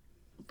like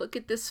look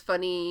at this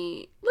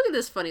funny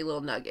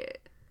little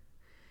nugget.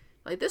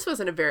 Like, this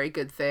wasn't a very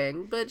good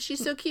thing, but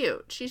she's so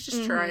cute. She's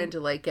just trying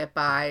to, like, get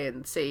by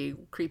and say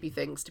creepy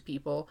things to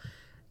people.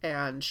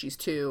 And she's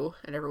 2,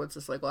 and everyone's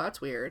just like, well, that's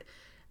weird.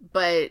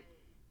 But,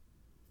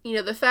 you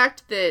know, the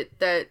fact that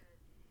that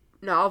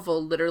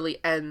novel literally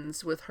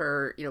ends with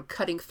her, you know,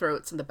 cutting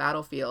throats in the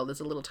battlefield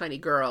as a little tiny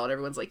girl, and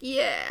everyone's like,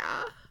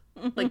 yeah.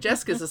 Like,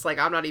 Jessica's just like,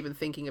 I'm not even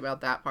thinking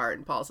about that part.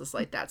 And Paul's just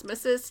like, that's my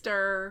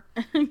sister.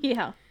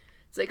 Yeah.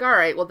 It's like, all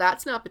right, well,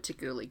 that's not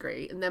particularly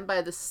great. And then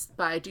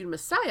by Dune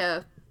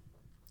Messiah,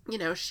 you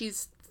know,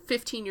 she's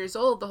 15 years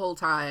old the whole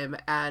time,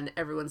 and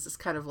everyone's just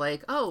kind of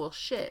like, oh, well,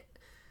 shit.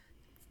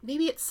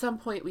 Maybe at some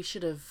point we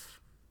should have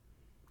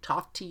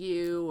talked to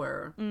you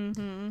or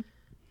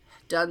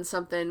done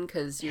something,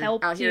 because you're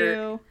helped out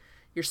here,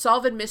 you're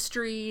solving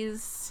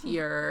mysteries,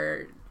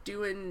 you're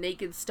doing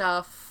naked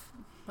stuff.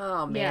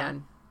 Oh,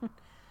 man. Yeah.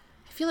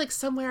 I feel like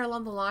somewhere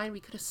along the line we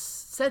could have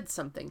said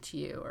something to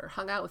you or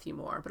hung out with you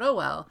more, but oh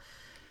well.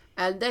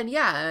 And then,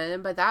 yeah,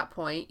 and by that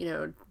point, you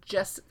know,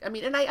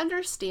 and I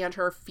understand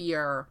her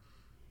fear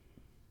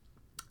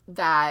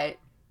that,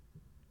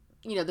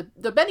 you know,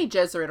 the Bene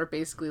Gesserit are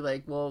basically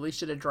like, well, we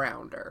should have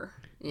drowned her.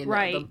 You know,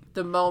 right.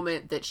 The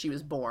moment that she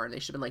was born, they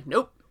should have been like,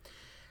 nope.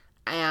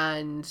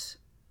 And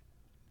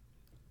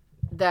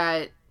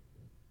that,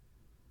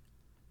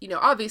 you know,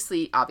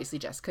 obviously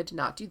Jessica did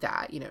not do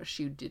that. You know,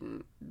 she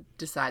didn't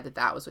decide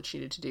that was what she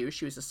needed to do.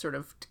 She was just sort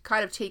of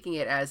kind of taking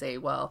it as a,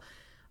 well,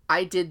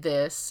 I did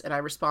this and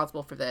I'm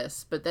responsible for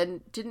this, but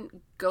then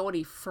didn't go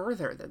any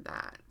further than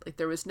that. Like,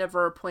 there was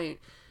never a point,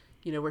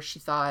 you know, where she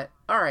thought,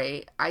 all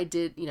right, I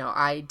did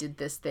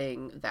this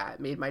thing that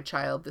made my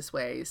child this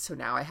way, so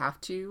now I have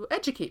to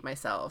educate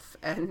myself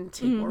and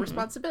take more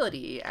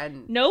responsibility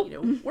and, you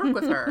know, work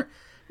with her.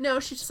 No,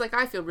 she's just like,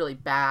 I feel really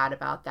bad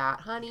about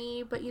that,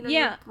 honey, but, you know,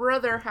 your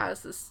brother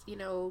has this, you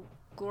know,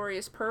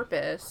 glorious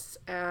purpose,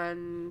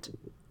 and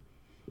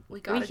we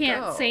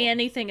can't say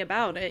anything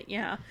about it,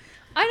 yeah.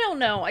 I don't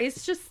know,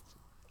 it's just,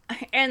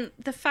 and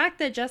the fact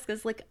that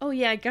Jessica's like, oh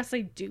yeah, I guess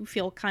I do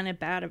feel kind of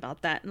bad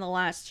about that in the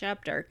last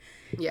chapter.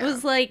 Yeah. It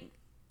was like,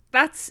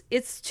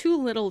 it's too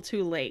little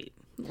too late.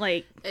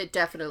 Like, it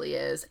definitely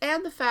is.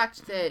 And the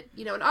fact that,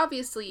 you know, and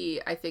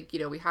obviously I think, you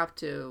know, we have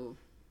to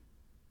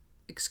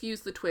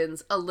excuse the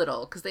twins a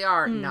little, because they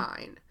are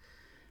 9.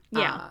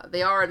 Yeah.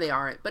 They are and they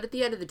aren't. But at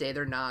the end of the day,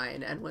 they're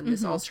 9. And when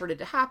this all started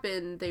to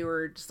happen, they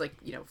were just like,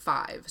 you know,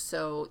 5.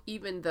 So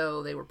even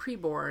though they were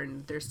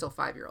preborn, they're still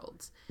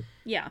 5-year-olds.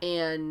 Yeah.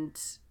 And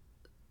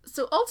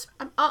so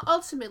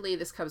ultimately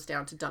this comes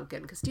down to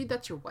Duncan, because, dude,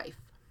 that's your wife.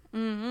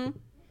 Mm-hmm.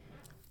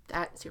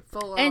 That's your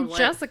full-on and wife.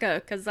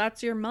 Jessica, because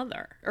that's your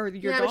mother or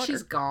your daughter. Yeah, but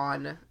she's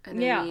gone.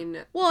 And yeah. I mean,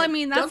 well, I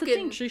mean, that's Duncan, the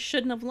thing. She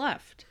shouldn't have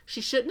left.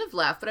 She shouldn't have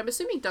left, but I'm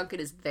assuming Duncan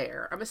is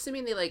there. I'm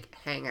assuming they, like,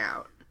 hang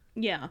out.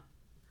 Yeah.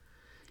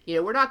 You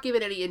know, we're not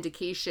given any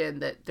indication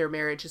that their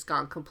marriage has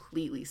gone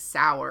completely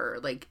sour,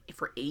 like,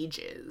 for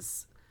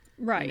ages.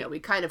 Right. You know, we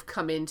kind of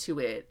come into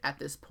it at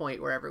this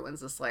point where everyone's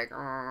just like,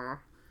 but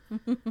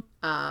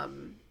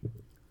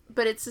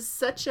it's just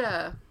such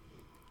a...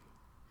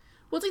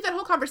 Well, it's like that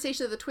whole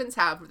conversation that the twins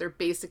have where they're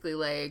basically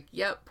like,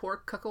 yep, poor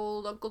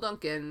cuckold Uncle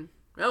Duncan.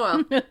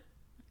 Oh, well.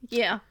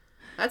 Yeah.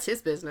 That's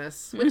his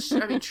business. Which,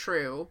 I mean,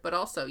 true, but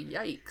also,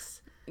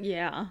 yikes.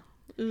 Yeah.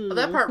 Well,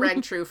 that part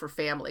rang true for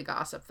family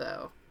gossip,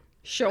 though.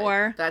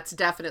 Sure. Like, that's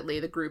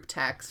definitely the group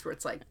text where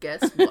it's like,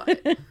 guess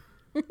what?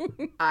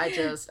 I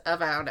just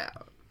found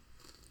out.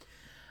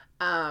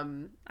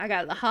 I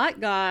got the hot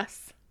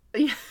goss.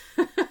 Yeah.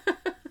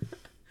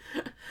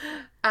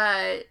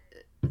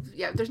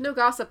 Yeah, there's no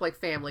gossip like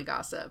family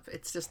gossip.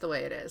 It's just the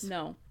way it is.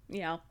 No.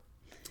 Yeah.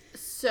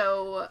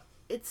 So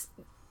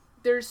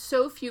there's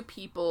so few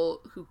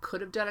people who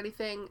could have done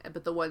anything,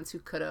 but the ones who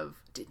could have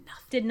did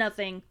nothing. Did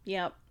nothing.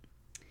 Yep.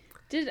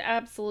 Did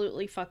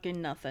absolutely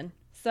fucking nothing.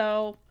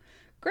 So,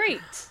 great.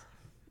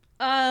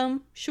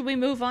 Should we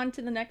move on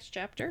to the next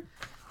chapter?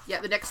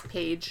 Yeah, the next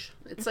page.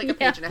 It's like a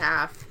page and a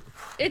half.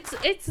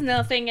 It's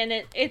nothing,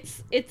 and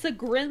it's a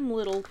grim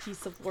little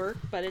piece of work,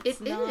 but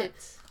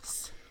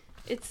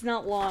it's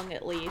not long,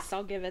 at least.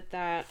 I'll give it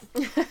that.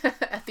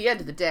 At the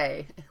end of the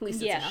day, at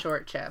least it's a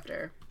short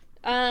chapter.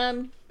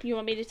 You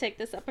want me to take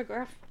this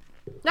epigraph?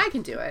 I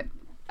can do it.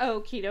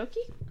 Okie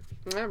dokie.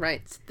 All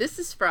right. This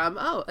is from,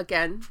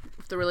 again,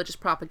 the religious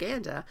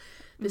propaganda.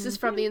 This is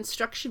from the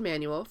instruction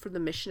manual for the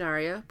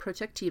Missionaria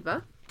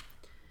Protectiva.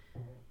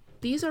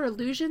 These are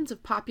illusions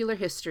of popular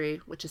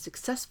history which a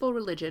successful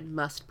religion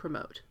must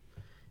promote.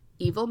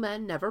 Evil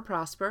men never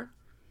prosper.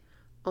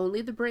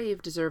 Only the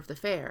brave deserve the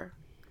fair.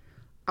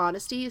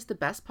 Honesty is the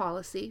best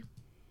policy.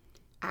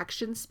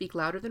 Actions speak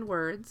louder than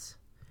words.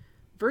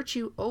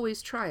 Virtue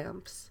always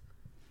triumphs.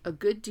 A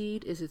good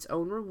deed is its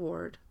own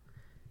reward.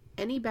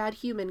 Any bad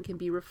human can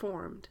be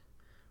reformed.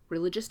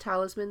 Religious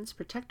talismans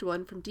protect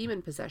one from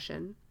demon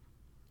possession.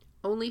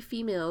 Only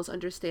females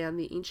understand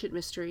the ancient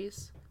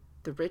mysteries.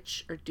 The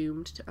rich are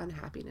doomed to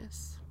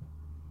unhappiness.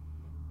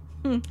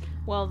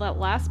 Well, that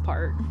last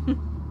part.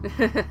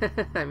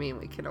 I mean,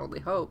 we can only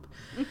hope.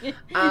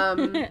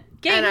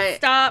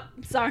 Stop.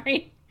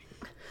 Sorry.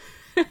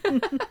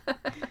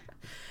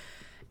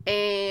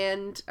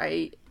 And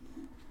I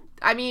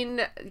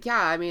mean,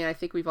 I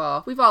think we've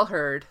all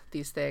heard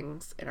these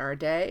things in our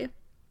day.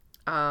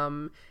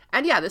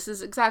 And yeah, this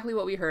is exactly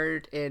what we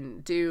heard in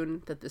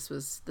Dune, that this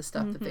was the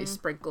stuff that they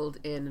sprinkled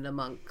in and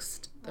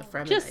amongst the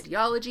Fremen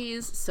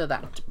ideologies, so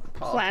that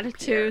Paul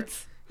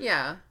platitudes.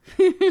 Yeah.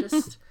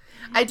 Just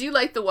I do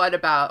like the one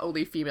about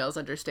only females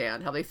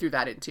understand, how they threw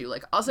that into,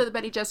 like, also the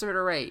Bene Gesserit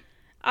are right.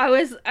 I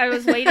was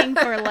waiting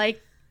for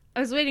like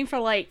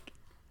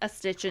a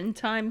stitch in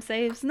time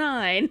saves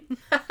 9.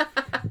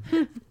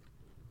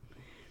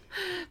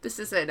 This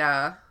isn't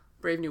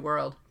Brave New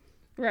World.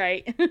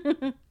 Right.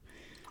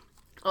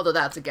 Although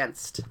that's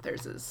against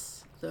theirs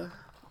is the,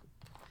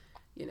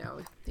 you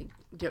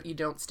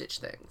don't stitch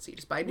things. You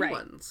just buy new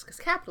ones, because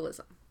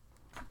capitalism.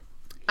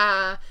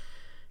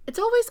 It's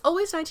always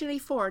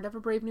 1984, never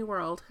Brave New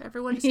World.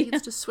 Everyone just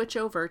needs to switch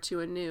over to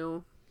a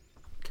new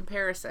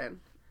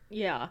comparison.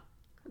 Yeah.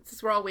 This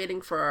is, we're all waiting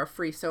for our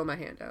free Soma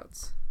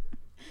handouts.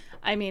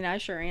 I mean, I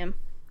sure am.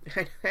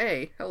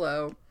 Hey,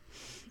 hello.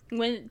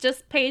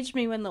 Just page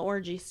me when the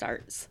orgy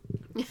starts.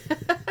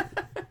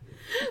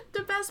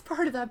 The best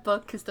part of that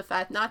book is the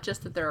fact not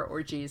just that there are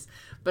orgies,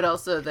 but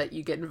also that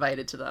you get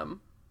invited to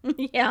them.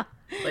 Yeah.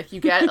 Like, you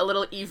get a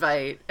little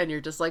evite, and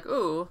you're just like,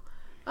 ooh,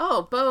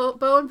 oh,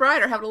 Bo and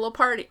Brian are having a little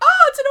party.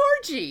 Oh, it's an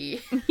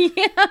orgy!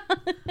 Yeah.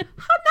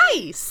 How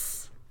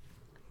nice!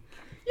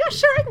 Yeah,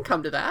 sure, I can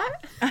come to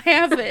that. I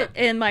have it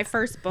in my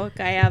first book.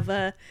 I have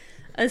a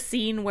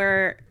scene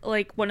where,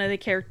 like, one of the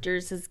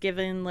characters is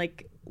given,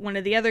 like, one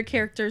of the other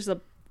characters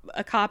a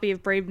copy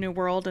of Brave New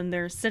World, and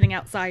they're sitting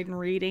outside and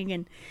reading,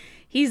 and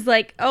he's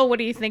like, oh, what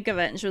do you think of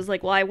it? And she was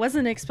like, well, I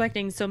wasn't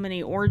expecting so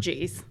many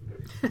orgies.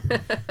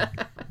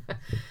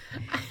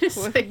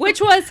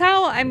 Which was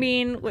how, I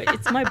mean,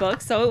 it's my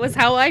book, so it was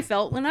how I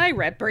felt when I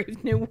read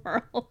Brave New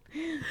World.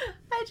 You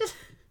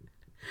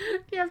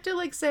have to,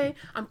 like, say,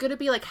 I'm gonna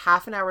be, like,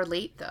 half an hour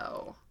late,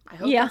 though. I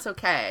hope that's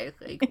okay.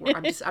 Like,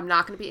 I'm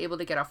not gonna be able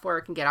to get off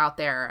work and get out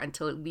there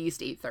until at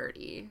least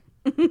 8:30.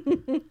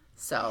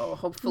 So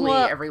hopefully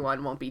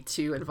everyone won't be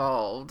too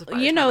involved.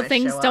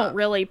 Things don't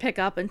really pick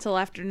up until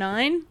after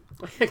 9.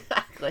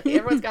 Exactly.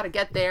 Everyone's got to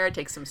get there,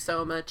 take some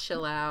Soma,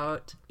 chill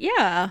out.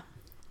 Yeah.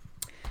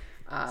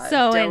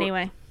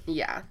 Anyway.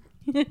 Yeah.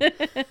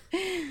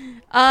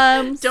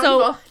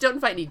 Don't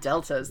invite any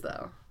deltas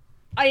though.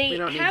 I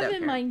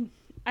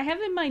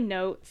have in my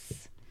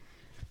notes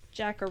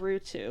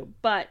Jacurutu,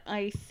 but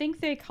I think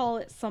they call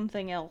it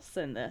something else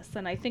in this,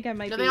 and I think I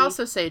might. They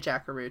also say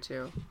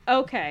Jacurutu.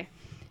 Okay.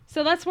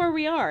 So that's where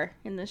we are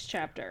in this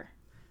chapter.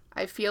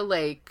 I feel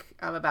like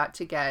I'm about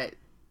to get,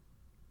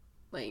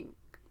 like,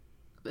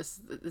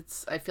 this.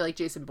 I feel like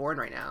Jason Bourne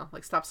right now.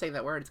 Like, stop saying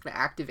that word. It's going to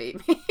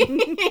activate me.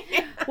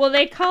 Well,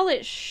 they call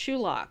it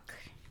Shulak.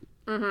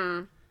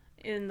 In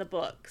the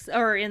books,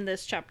 or in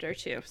this chapter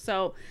too.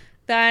 So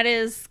that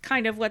is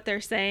kind of what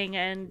they're saying.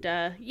 And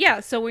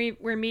so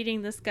we're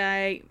meeting this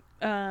guy,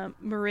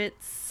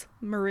 Mariz,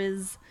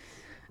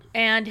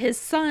 and his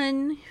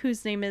son,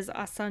 whose name is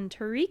Asan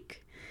Tariq.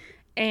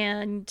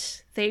 And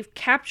they've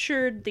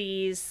captured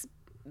this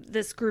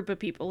group of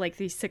people, like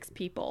these 6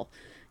 people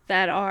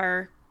that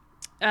are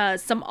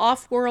some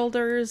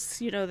off-worlders.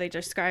 They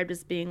described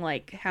as being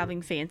like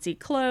having fancy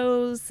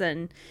clothes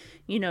and,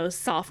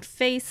 soft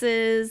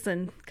faces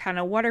and kind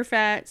of water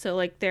fat. So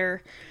like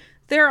they're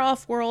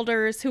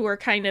off-worlders who are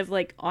kind of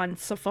like on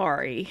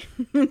safari.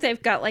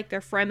 They've got like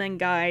their Fremen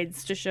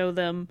guides to show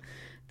them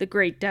the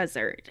Great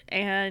Desert.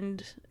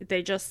 And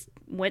they just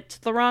went to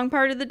the wrong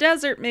part of the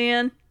desert,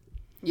 man.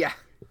 Yeah.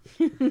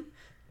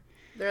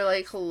 They're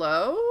like,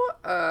 hello?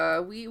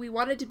 We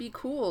wanted to be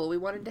cool. We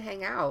wanted to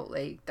hang out.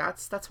 Like,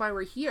 that's why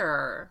we're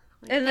here.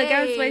 Like, and the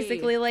guy was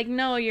basically like,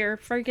 no, you're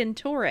freaking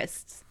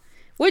tourists.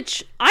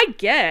 Which I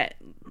get.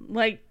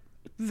 Like,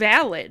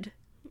 valid.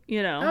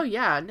 Oh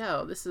yeah,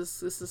 no. This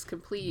is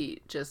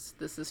complete.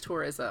 This is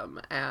tourism.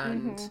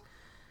 And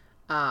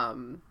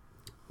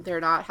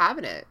they're not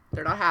having it.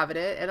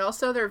 And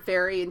also they're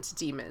very into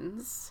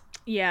demons.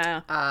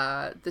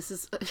 Yeah.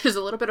 There's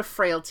a little bit of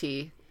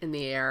frailty in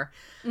the air.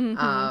 There's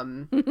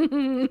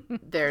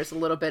a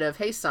little bit of,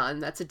 hey son,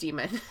 that's a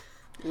demon.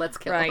 Let's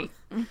kill him.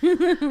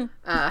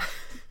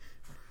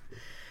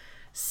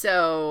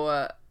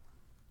 So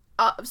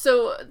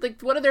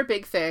like one of their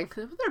big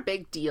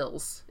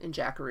deals in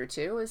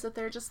Jacurutu is that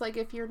they're just like,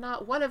 if you're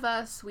not one of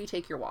us, we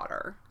take your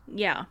water.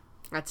 Yeah.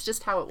 That's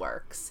just how it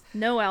works.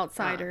 No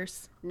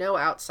outsiders. No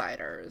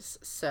outsiders.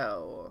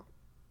 So,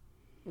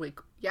 like,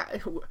 yeah,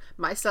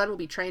 my son will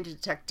be trained to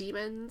detect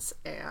demons,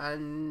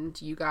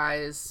 and you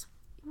guys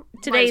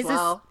today's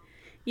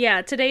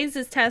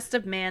his test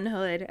of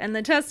manhood, and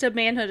the test of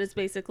manhood is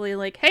basically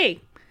like, hey,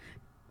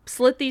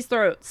 slit these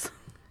throats.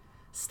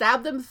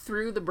 Stab them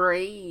through the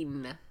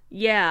brain.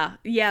 Yeah,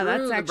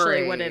 that's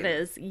actually what it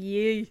is.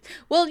 Yeah.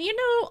 Well,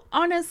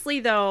 honestly,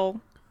 though,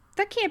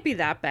 that can't be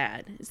that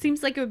bad. It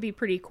seems like it would be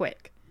pretty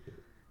quick.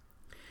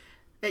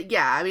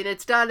 Yeah, I mean,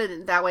 it's done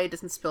and that way it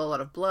doesn't spill a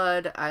lot of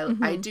blood.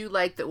 I do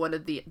like that one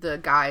of the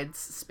guides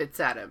spits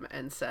at him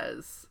and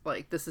says,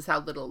 like, this is how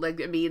little, like,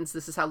 it means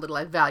this is how little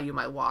I value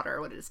my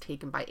water when it is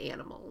taken by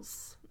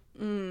animals.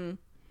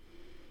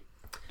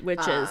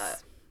 Which is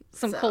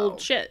some cold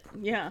shit.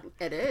 Yeah.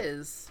 It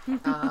is.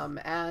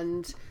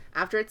 And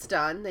after it's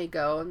done, they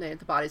go and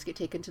the bodies get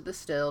taken to the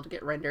still to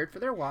get rendered for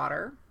their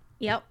water.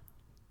 Yep.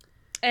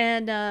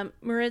 And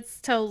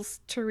Moritz tells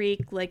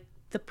Tariq, like,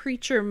 the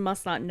preacher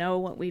must not know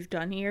what we've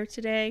done here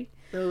today.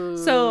 Ooh.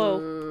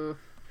 So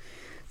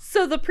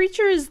the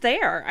preacher is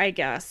there, I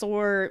guess,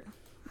 or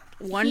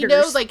wonders. He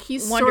knows, like,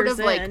 he's sort of,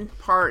 in. like,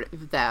 part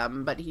of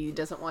them, but he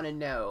doesn't want to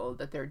know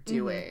that they're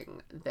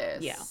doing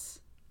this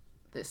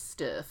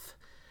stuff.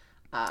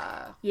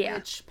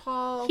 Which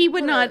Paul... He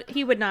would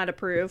not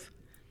approve.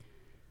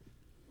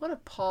 What a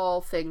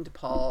Paul thing to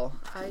Paul.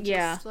 I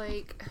just,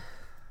 like...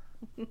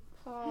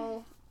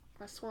 Paul,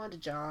 I swan to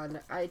John.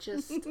 I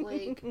just,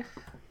 like...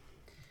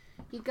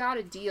 You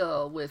gotta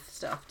deal with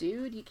stuff,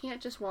 dude. You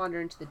can't just wander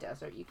into the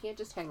desert. You can't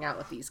just hang out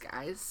with these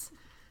guys.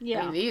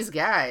 Yeah. I mean, these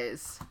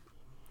guys...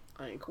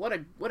 Like, what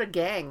a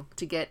gang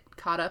to get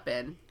caught up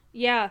in.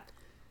 Yeah.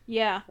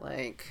 Yeah.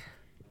 Like...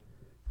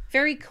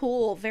 Very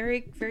cool.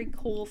 Very, very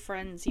cool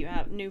friends you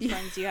have. New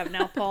friends you have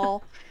now,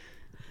 Paul.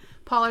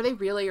 Paul, are they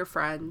really your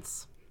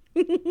friends?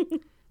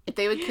 If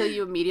they would kill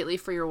you immediately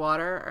for your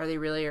water, are they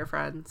really your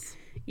friends?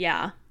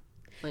 Yeah.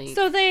 Like,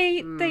 so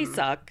they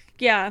suck.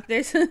 Yeah.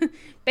 There's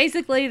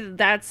basically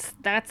that's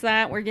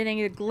that. We're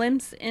getting a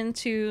glimpse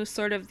into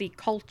sort of the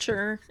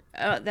culture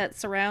that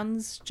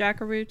surrounds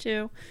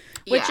Jacurutu,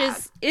 which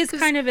is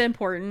kind of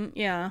important.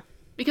 Yeah.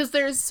 Because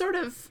there's sort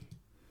of...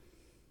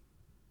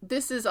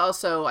 This is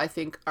also, I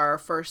think, our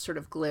first sort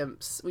of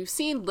glimpse. We've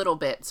seen little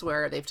bits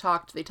where they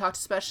talked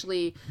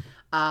especially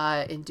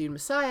in Dune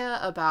Messiah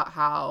about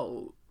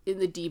how in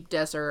the deep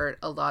desert,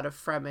 a lot of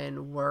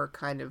Fremen were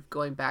kind of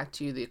going back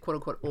to the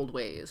quote-unquote old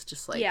ways.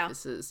 Just like,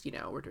 this is,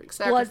 we're doing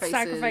sacrifices. Blood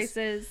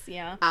sacrifices,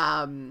 yeah.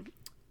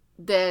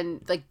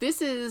 Then, like,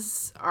 this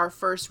is our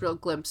first real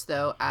glimpse,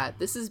 though,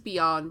 this is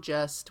beyond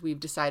just we've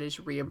decided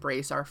to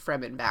re-embrace our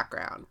Fremen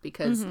background.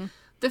 Because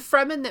the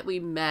Fremen that we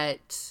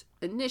met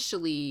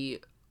initially...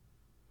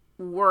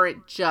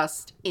 weren't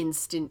just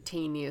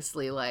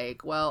instantaneously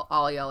like, well,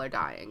 all y'all are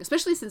dying.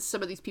 Especially since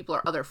some of these people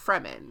are other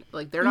Fremen.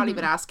 Like, they're not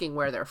even asking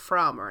where they're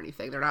from or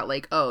anything. They're not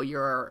like, oh,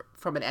 you're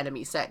from an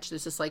enemy set.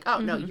 It's just like, oh,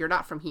 no, you're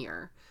not from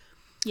here.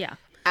 Yeah.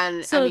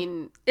 And, so, I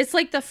mean... It's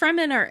like the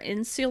Fremen are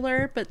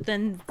insular, but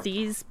then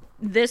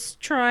this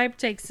tribe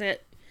takes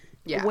it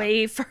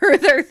way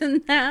further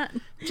than that.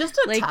 Just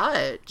a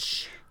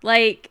touch.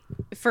 Like,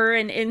 for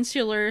an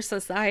insular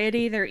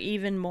society, they're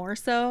even more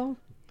so.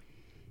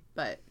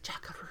 But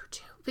Jacurutu.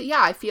 But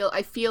yeah, I feel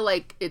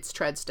like it's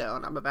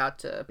Treadstone. I'm about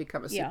to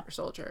become a super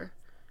soldier.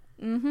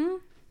 Mm-hmm.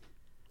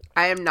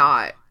 I am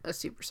not a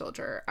super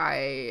soldier.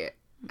 I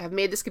have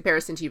made this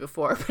comparison to you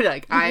before, but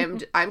like I'm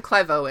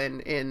Clive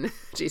Owen in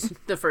Jason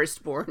the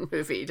Firstborn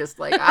movie. Just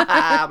like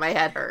my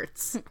head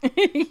hurts.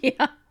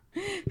 Yeah.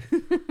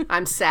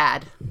 I'm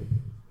sad.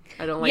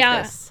 I don't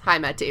like this. Hi,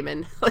 Matt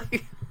Damon.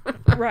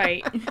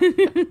 Right.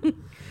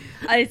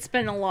 It's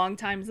been a long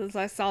time since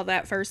I saw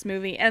that first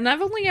movie, and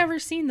I've only ever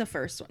seen the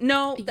first one.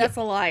 No, that's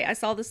a lie. I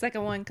saw the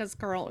second one because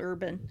Carl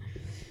Urban.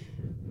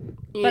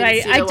 But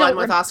I don't one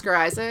with Oscar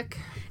Isaac.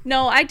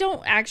 No, I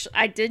don't actually.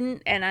 I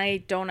didn't, and I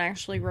don't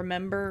actually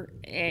remember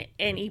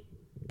any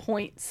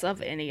points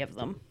of any of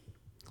them.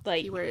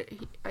 Like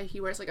he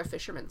wears like a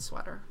fisherman's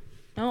sweater.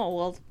 Oh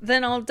well,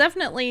 then I'll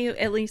definitely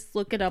at least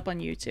look it up on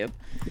YouTube.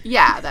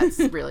 Yeah, that's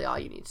really all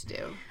you need to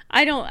do.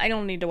 I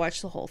don't need to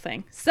watch the whole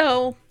thing.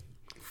 So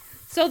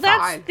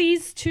that's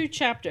these two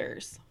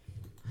chapters.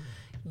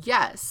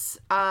 Yes.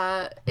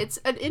 It's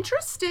an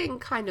interesting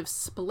kind of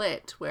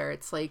split where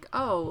it's like,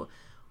 oh,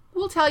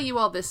 we'll tell you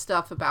all this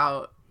stuff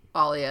about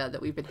Alia that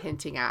we've been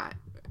hinting at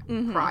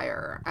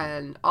prior.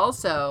 And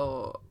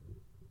also,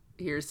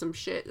 here's some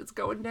shit that's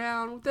going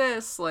down with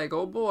this. Like,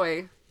 oh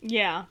boy.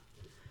 Yeah.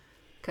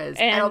 Because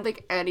I don't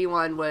think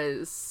anyone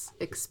was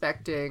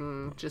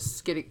expecting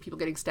just people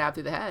getting stabbed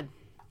through the head.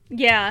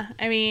 Yeah,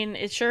 I mean,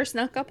 it sure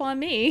snuck up on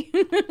me.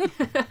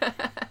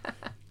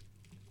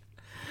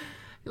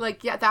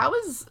 Like, yeah,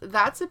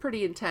 that's a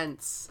pretty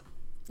intense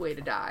way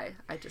to die,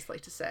 I'd just like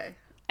to say.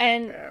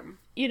 And,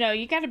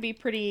 you gotta be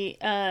pretty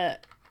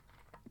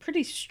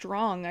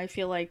strong, I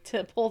feel like,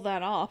 to pull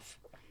that off.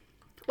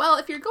 Well,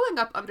 if you're going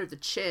up under the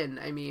chin,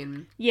 I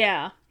mean...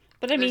 Yeah,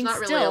 but I mean,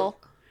 still,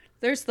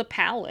 there's the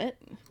palate,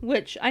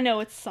 which I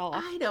know it's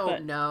soft. I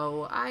don't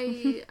know.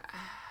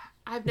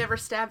 I've never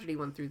stabbed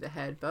anyone through the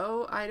head,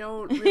 Bo. I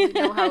don't really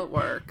know how it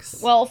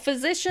works. Well,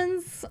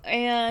 physicians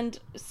and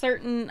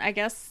certain, I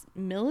guess,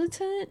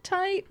 militant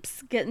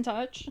types get in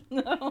touch.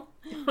 No.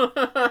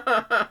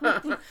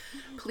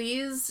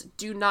 Please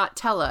do not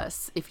tell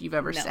us if you've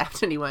ever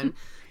stabbed anyone,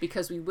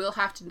 because we will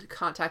have to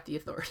contact the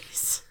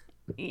authorities.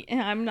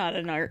 Yeah, I'm not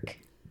a narc.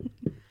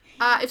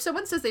 If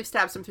someone says they've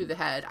stabbed them through the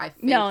head, I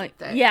think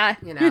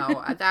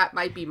that, that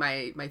might be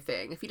my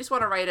thing. If you just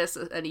want to write us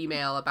an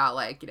email about,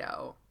 like,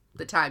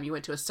 the time you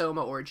went to a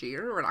Soma orgy.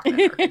 We're not going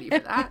to narc you for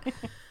that.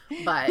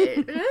 But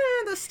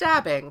the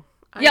stabbing.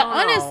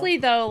 Honestly,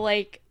 though,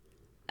 like,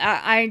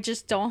 I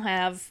just don't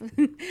have...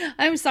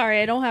 I'm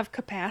sorry, I don't have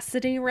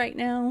capacity right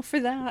now for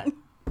that.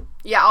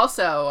 Yeah,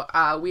 also,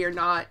 we are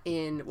not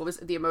in, what was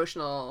it, the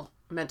emotional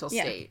mental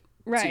state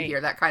to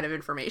hear that kind of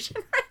information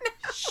right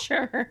now.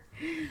 Sure.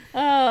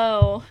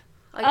 Oh.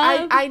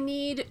 Like, I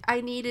need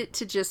it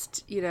to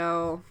just,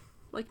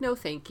 like, no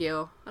thank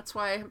you. That's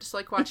why I'm just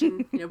like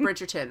watching,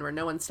 Bridgerton, where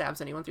no one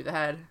stabs anyone through the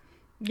head.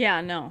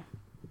 Yeah, no.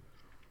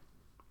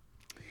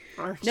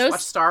 Or just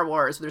watch Star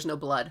Wars, there's no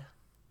blood.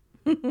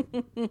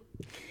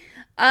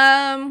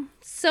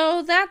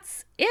 So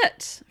that's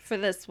it for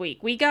this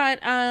week. We got,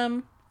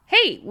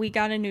 we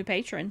got a new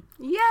patron.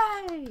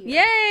 Yay!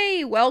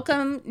 Yay!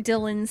 Welcome,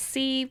 Dylan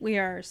C. We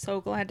are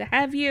so glad to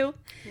have you.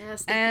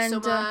 Yes, thank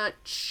you so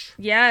much.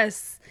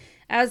 Yes.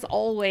 As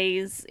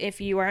always,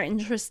 if you are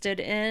interested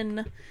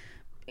in,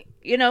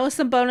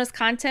 some bonus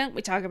content,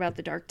 we talk about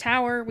The Dark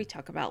Tower, we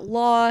talk about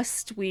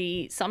Lost,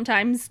 we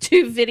sometimes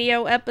do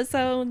video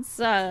episodes,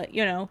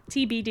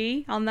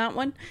 TBD on that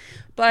one.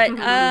 But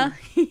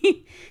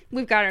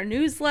we've got our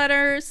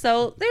newsletter,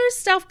 so there's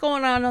stuff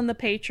going on the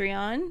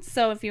Patreon.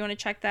 So if you want to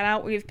check that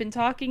out, we've been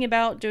talking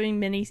about doing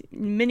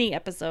mini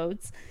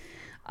episodes.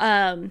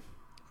 But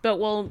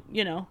we'll,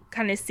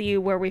 kind of see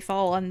where we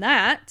fall on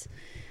that.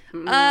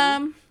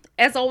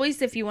 As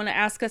always, if you want to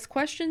ask us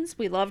questions,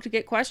 we love to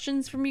get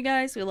questions from you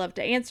guys. We love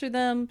to answer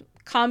them.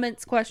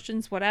 Comments,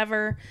 questions,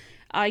 whatever.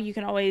 You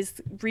can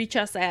always reach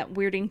us at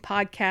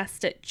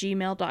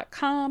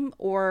weirdingpodcast@gmail.com,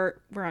 or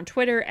we're on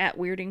Twitter at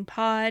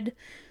weirdingpod.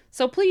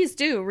 So please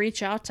do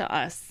reach out to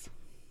us.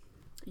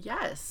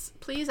 Yes,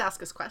 please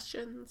ask us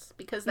questions,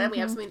 because then we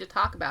have something to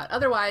talk about.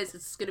 Otherwise,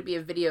 it's going to be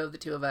a video of the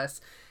two of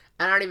us,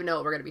 and I don't even know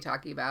what we're going to be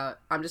talking about.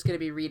 I'm just going to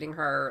be reading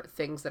her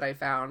things that I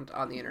found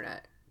on the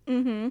internet.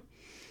 Mm-hmm.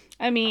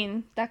 I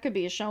mean, that could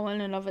be a show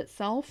in and of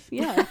itself.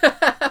 Yeah.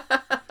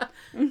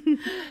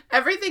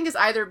 Everything is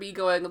either me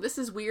going, this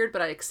is weird,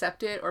 but I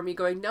accept it, or me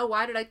going, no,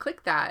 why did I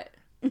click that?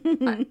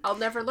 I'll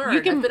never learn.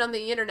 I've been on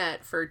the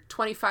internet for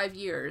 25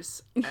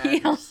 years.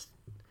 And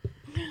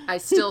I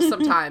still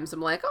sometimes am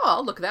like,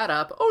 I'll look that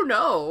up. Oh,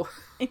 no.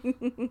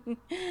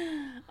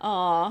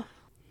 Aw.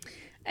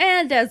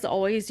 And as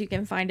always, you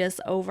can find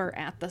us over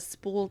at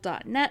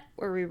thespool.net,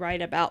 where we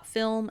write about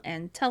film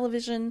and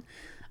television.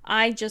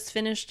 I just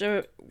finished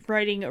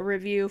writing a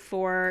review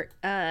for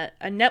a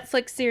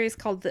Netflix series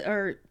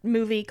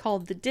movie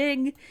called The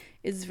Dig.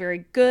 It's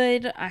very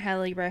good. I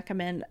highly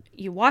recommend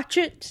you watch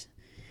it.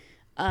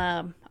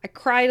 I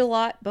cried a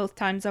lot both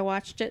times I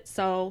watched it,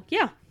 so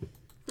yeah.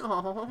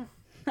 Aww.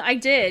 I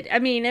did. I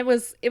mean, it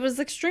was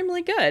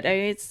extremely good.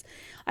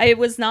 It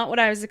was not what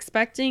I was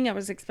expecting. I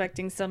was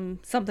expecting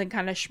something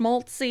kind of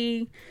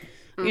schmaltzy,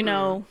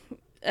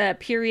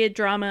 period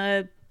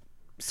drama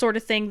sort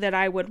of thing that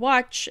I would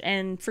watch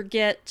and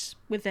forget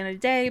within a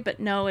day, but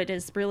no, it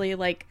is really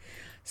like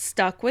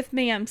stuck with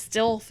me. I'm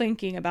still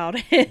thinking about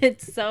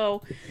it.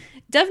 So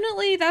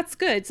definitely that's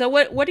good. So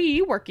what are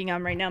you working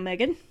on right now,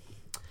 Megan?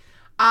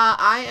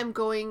 I am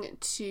going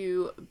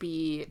to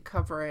be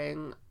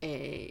covering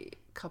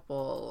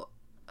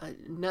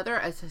another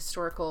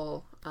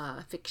historical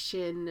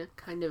fiction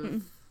kind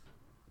of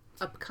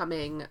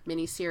upcoming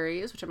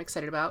miniseries, which I'm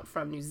excited about,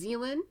 from New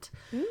Zealand.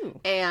 Ooh.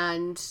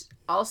 And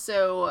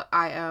also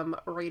I am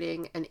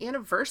writing an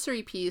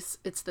anniversary piece.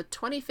 It's the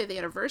 25th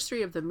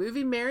anniversary of the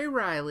movie Mary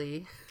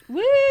Riley.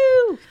 Woo!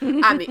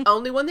 I'm the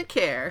only one that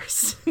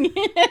cares.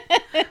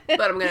 But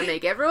I'm going to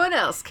make everyone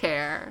else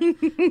care,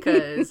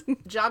 because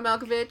John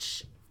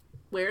Malkovich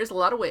wears a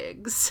lot of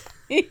wigs.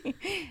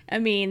 I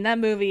mean, that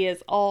movie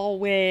is all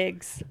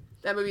wigs.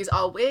 That movie's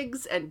all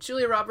wigs, and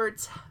Julia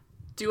Roberts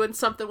doing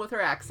something with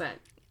her accent.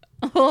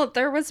 Oh,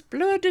 there was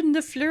blood in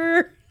the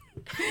floor.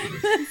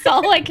 That's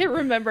all I can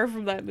remember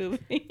from that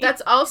movie.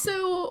 That's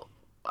also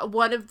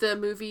one of the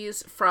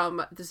movies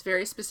from this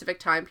very specific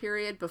time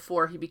period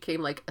before he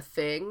became like a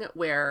thing,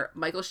 where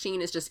Michael Sheen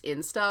is just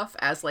in stuff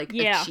as like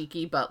a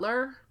cheeky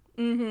butler.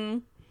 Mm-hmm.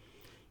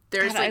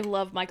 God, I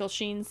love Michael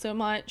Sheen so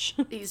much.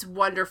 He's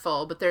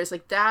wonderful, but there's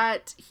like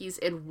that. He's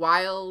in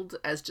Wild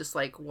as just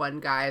like one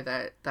guy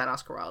that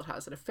Oscar Wilde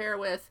has an affair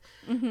with.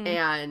 Mm-hmm.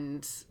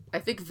 And I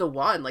think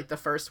the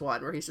first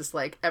one where he's just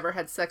like, ever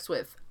had sex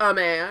with a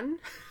man?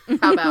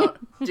 How about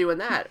doing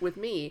that with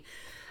me?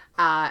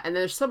 And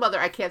there's some other,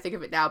 I can't think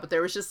of it now, but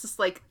there was just this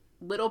like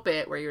little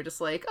bit where you're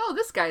just like, oh,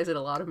 this guy's in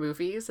a lot of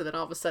movies. And then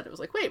all of a sudden it was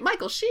like, wait,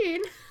 Michael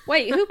Sheen.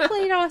 Wait, who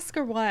played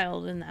Oscar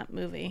Wilde in that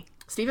movie?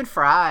 Stephen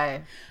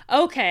Fry.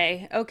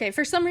 Okay.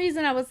 For some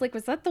reason I was like,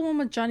 was that the one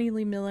with Johnny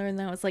Lee Miller? And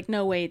then I was like,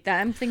 no, wait,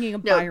 I'm thinking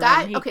of Byron.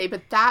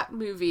 But that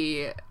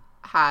movie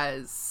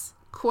has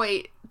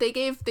they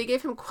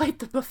gave him quite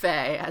the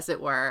buffet, as it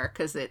were,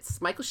 because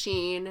it's Michael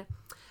Sheen.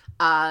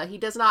 He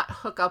does not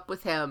hook up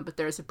with him, but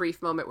there's a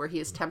brief moment where he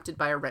is tempted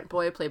by a rent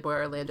boy played by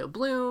Orlando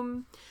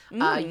Bloom.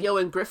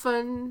 Ioan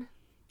Gruffudd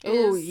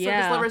is some of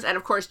his lovers, and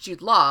of course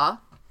Jude Law.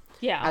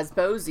 as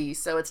Bosie.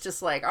 So it's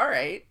just like, all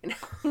right.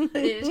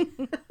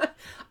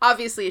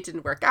 Obviously, it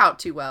didn't work out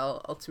too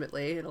well,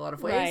 ultimately, in a lot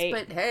of ways.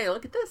 But hey,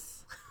 look at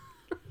this.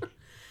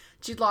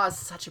 Jude Law is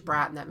such a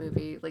brat in that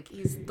movie. Like,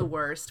 he's the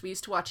worst. We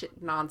used to watch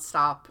it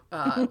nonstop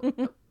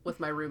with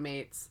my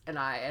roommates and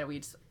we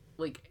just,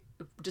 like,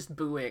 just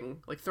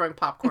booing, like, throwing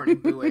popcorn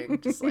and booing.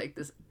 Just, like,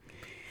 this,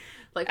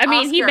 like, I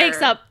mean, he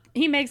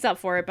makes up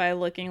for it by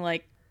looking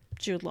like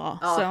Jude Law.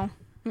 So,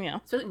 yeah.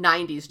 It's really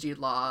 90s Jude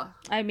Law.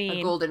 I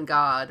mean. A golden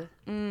god.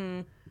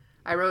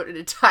 I wrote an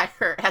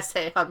entire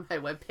essay on my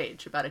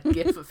webpage about a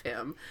gif of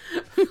him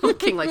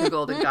looking like a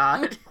golden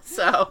god.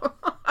 So,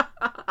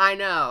 I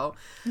know.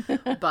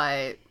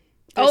 But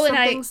there's some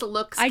things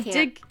looks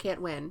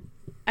can't win.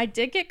 I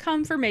did get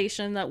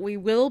confirmation that we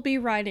will be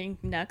writing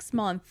next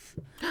month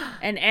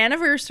an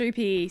anniversary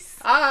piece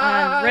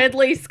on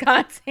Ridley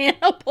Scott's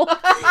Hannibal.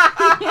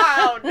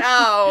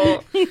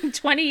 Oh, no.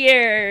 20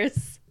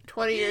 years.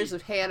 20 years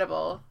of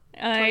Hannibal.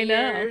 I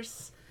know.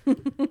 Years.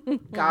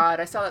 God,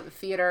 I saw that in the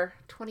theater.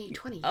 20 years.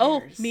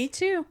 Oh, me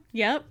too.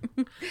 Yep.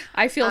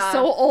 I feel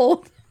so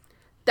old.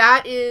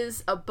 That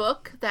is a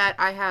book that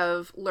I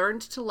have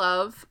learned to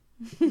love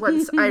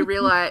once I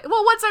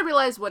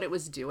realized what it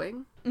was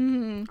doing.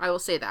 I will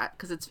say that,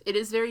 because it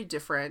is very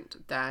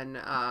different than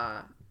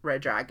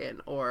Red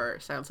Dragon or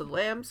Silence of the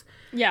Lambs.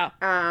 Yeah.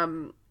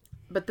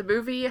 But the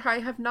movie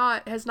has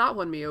not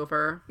won me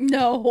over.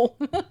 No.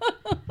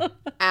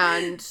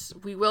 And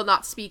we will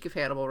not speak of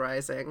Hannibal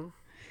Rising.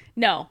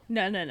 No.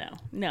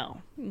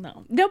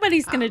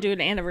 Nobody's going to do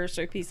an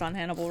anniversary piece on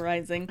Hannibal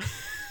Rising.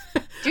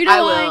 Do you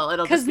know why?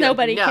 Because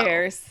nobody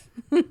cares.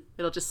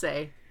 It'll just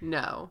say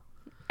no.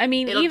 I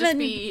mean, it'll just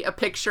be a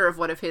picture of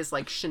one of his,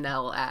 like,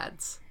 Chanel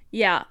ads.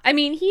 Yeah. I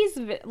mean, he's,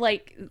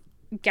 like,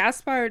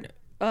 Gaspard,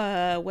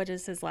 what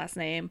is his last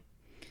name?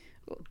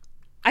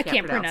 I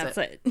can't pronounce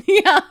it.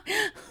 Yeah.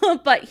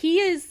 But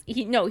he's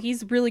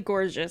really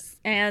gorgeous.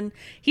 And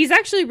he's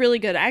actually a really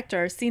good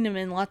actor. I've seen him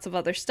in lots of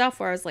other stuff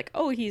where I was like,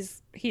 oh,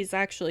 he's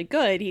actually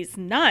good. He's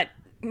not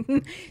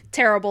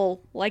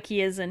terrible like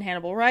he is in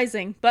Hannibal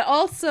Rising. But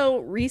also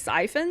Rhys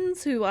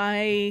Ifans, who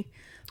I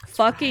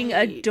fucking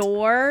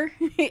adore,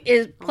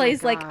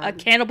 plays like a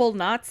cannibal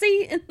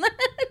Nazi in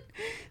that.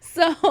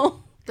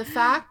 So the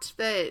fact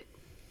that,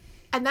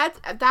 and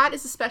that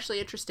is especially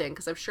interesting,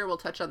 because I'm sure we'll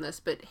touch on this,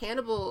 but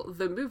Hannibal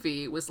the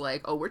movie was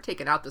like, oh, we're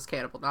taking out those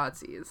cannibal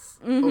Nazis.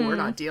 Oh, we're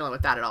not dealing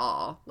with that at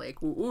all.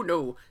 Like, ooh,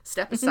 no,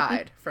 step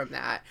aside from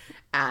that.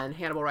 And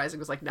Hannibal Rising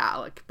was like, nah,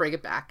 like, bring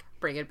it back,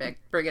 bring it in.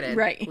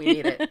 Right. We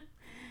need it.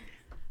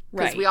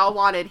 Because we all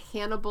wanted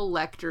Hannibal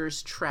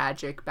Lecter's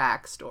tragic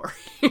backstory.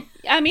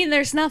 I mean,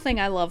 there's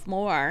nothing I love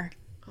more.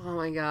 Oh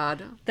my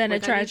god. Than a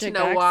tragic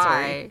backstory.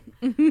 Why.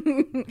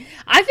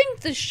 I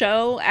think the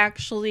show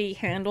actually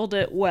handled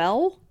it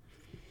well.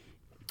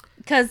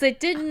 Because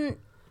it didn't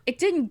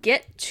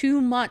get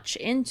too much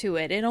into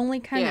it. It only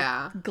kind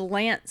of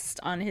glanced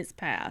on his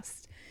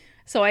past.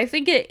 So I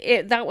think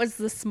that was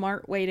the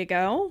smart way to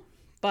go.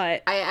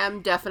 But I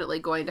am definitely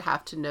going to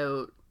have to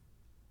note,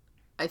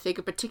 I think,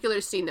 a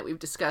particular scene that we've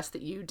discussed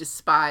that you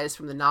despise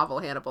from the novel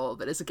Hannibal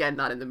that is, again,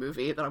 not in the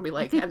movie, that I'll be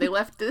like, and they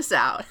left this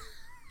out.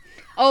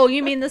 Oh,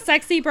 you mean the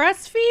sexy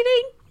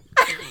breastfeeding?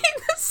 I mean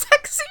the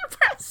sexy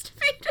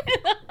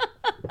breastfeeding.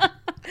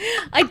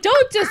 I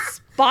don't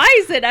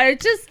despise it. I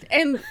just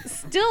am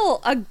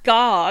still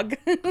agog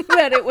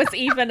that it was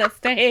even a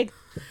thing.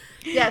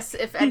 Yes,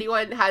 if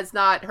anyone has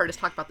not heard us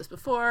talk about this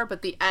before,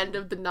 but the end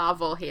of the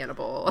novel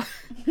Hannibal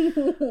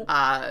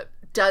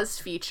does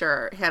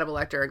feature Hannibal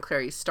Lecter and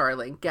Clarice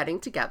Starling getting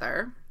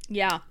together.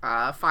 Yeah.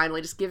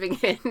 Finally just giving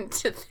in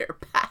to their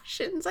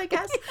passions, I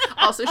guess.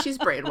 Also, she's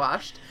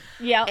brainwashed.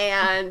 Yeah.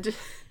 And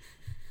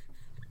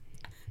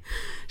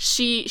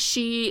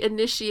she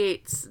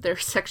initiates their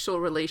sexual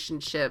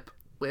relationship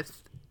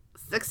with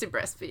sexy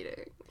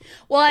breastfeeding.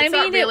 Well, it's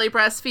not really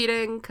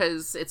breastfeeding,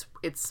 because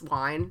it's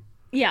wine.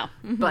 Yeah.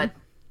 Mm-hmm.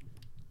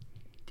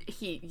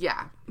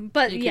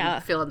 But you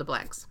can fill in the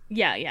blanks.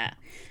 Yeah.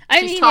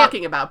 She's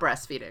talking about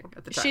breastfeeding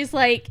at the time. She's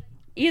like,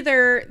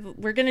 either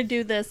we're going to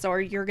do this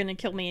or you're going to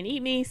kill me and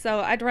eat me,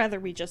 so I'd rather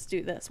we just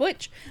do this,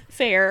 which,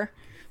 fair,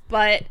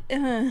 but...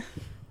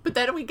 But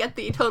then we get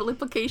the total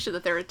implication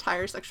that their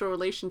entire sexual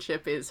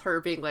relationship is her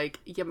being like,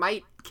 you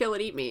might kill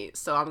and eat me,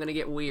 so I'm going to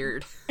get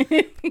weird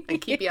and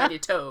keep you on your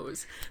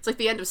toes. It's like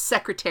the end of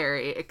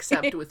Secretary,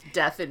 except with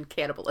death and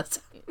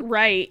cannibalism.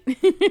 Right.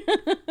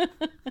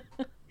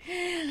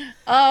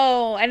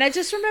 Oh, and I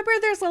just remember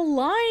there's a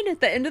line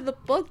at the end of the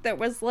book that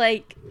was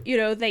like,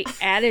 they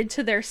added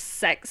to their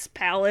sex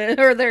palace,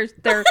 or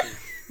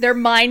their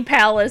mind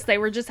palace. They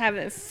were just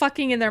having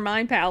fucking in their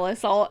mind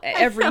palace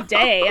every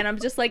day, and I'm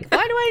just like,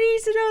 why do I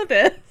need to know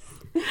this?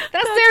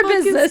 That's their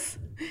business.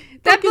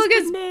 That book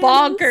is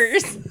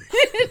bonkers.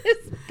 It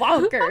is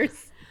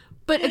bonkers.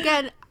 But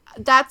again,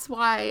 that's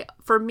why,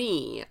 for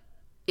me,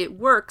 it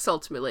works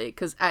ultimately,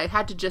 because I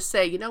had to just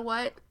say, you know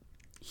what?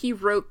 He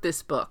wrote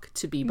this book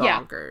to be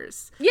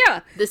bonkers. Yeah.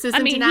 This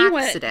isn't an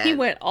accident. He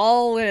went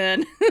all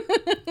in.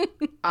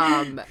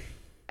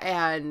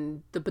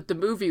 But the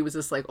movie was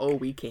just like, oh,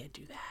 we can't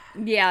do that.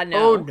 Yeah,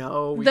 no. Oh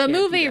no. The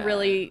movie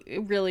really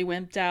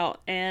wimped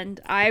out, and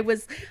I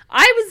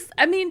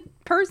mean,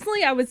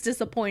 personally, I was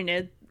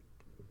disappointed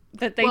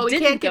that they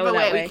didn't go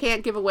that way. We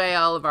can't give away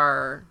all of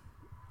our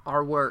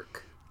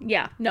work.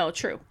 Yeah, no,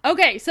 true.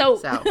 Okay,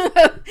 so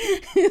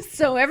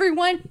so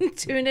everyone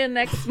tune in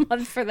next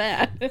month for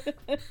that.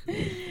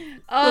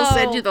 We'll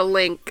send you the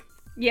link.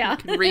 Yeah. You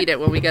can read it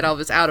when we get all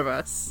this out of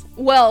us.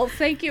 Well,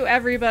 thank you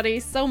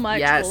everybody so much.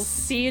 Yes. We'll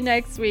see you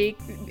next week.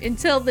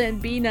 Until then,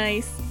 be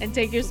nice and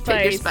take your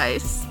spice. Take your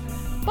spice.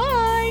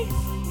 Bye.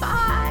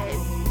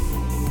 Bye.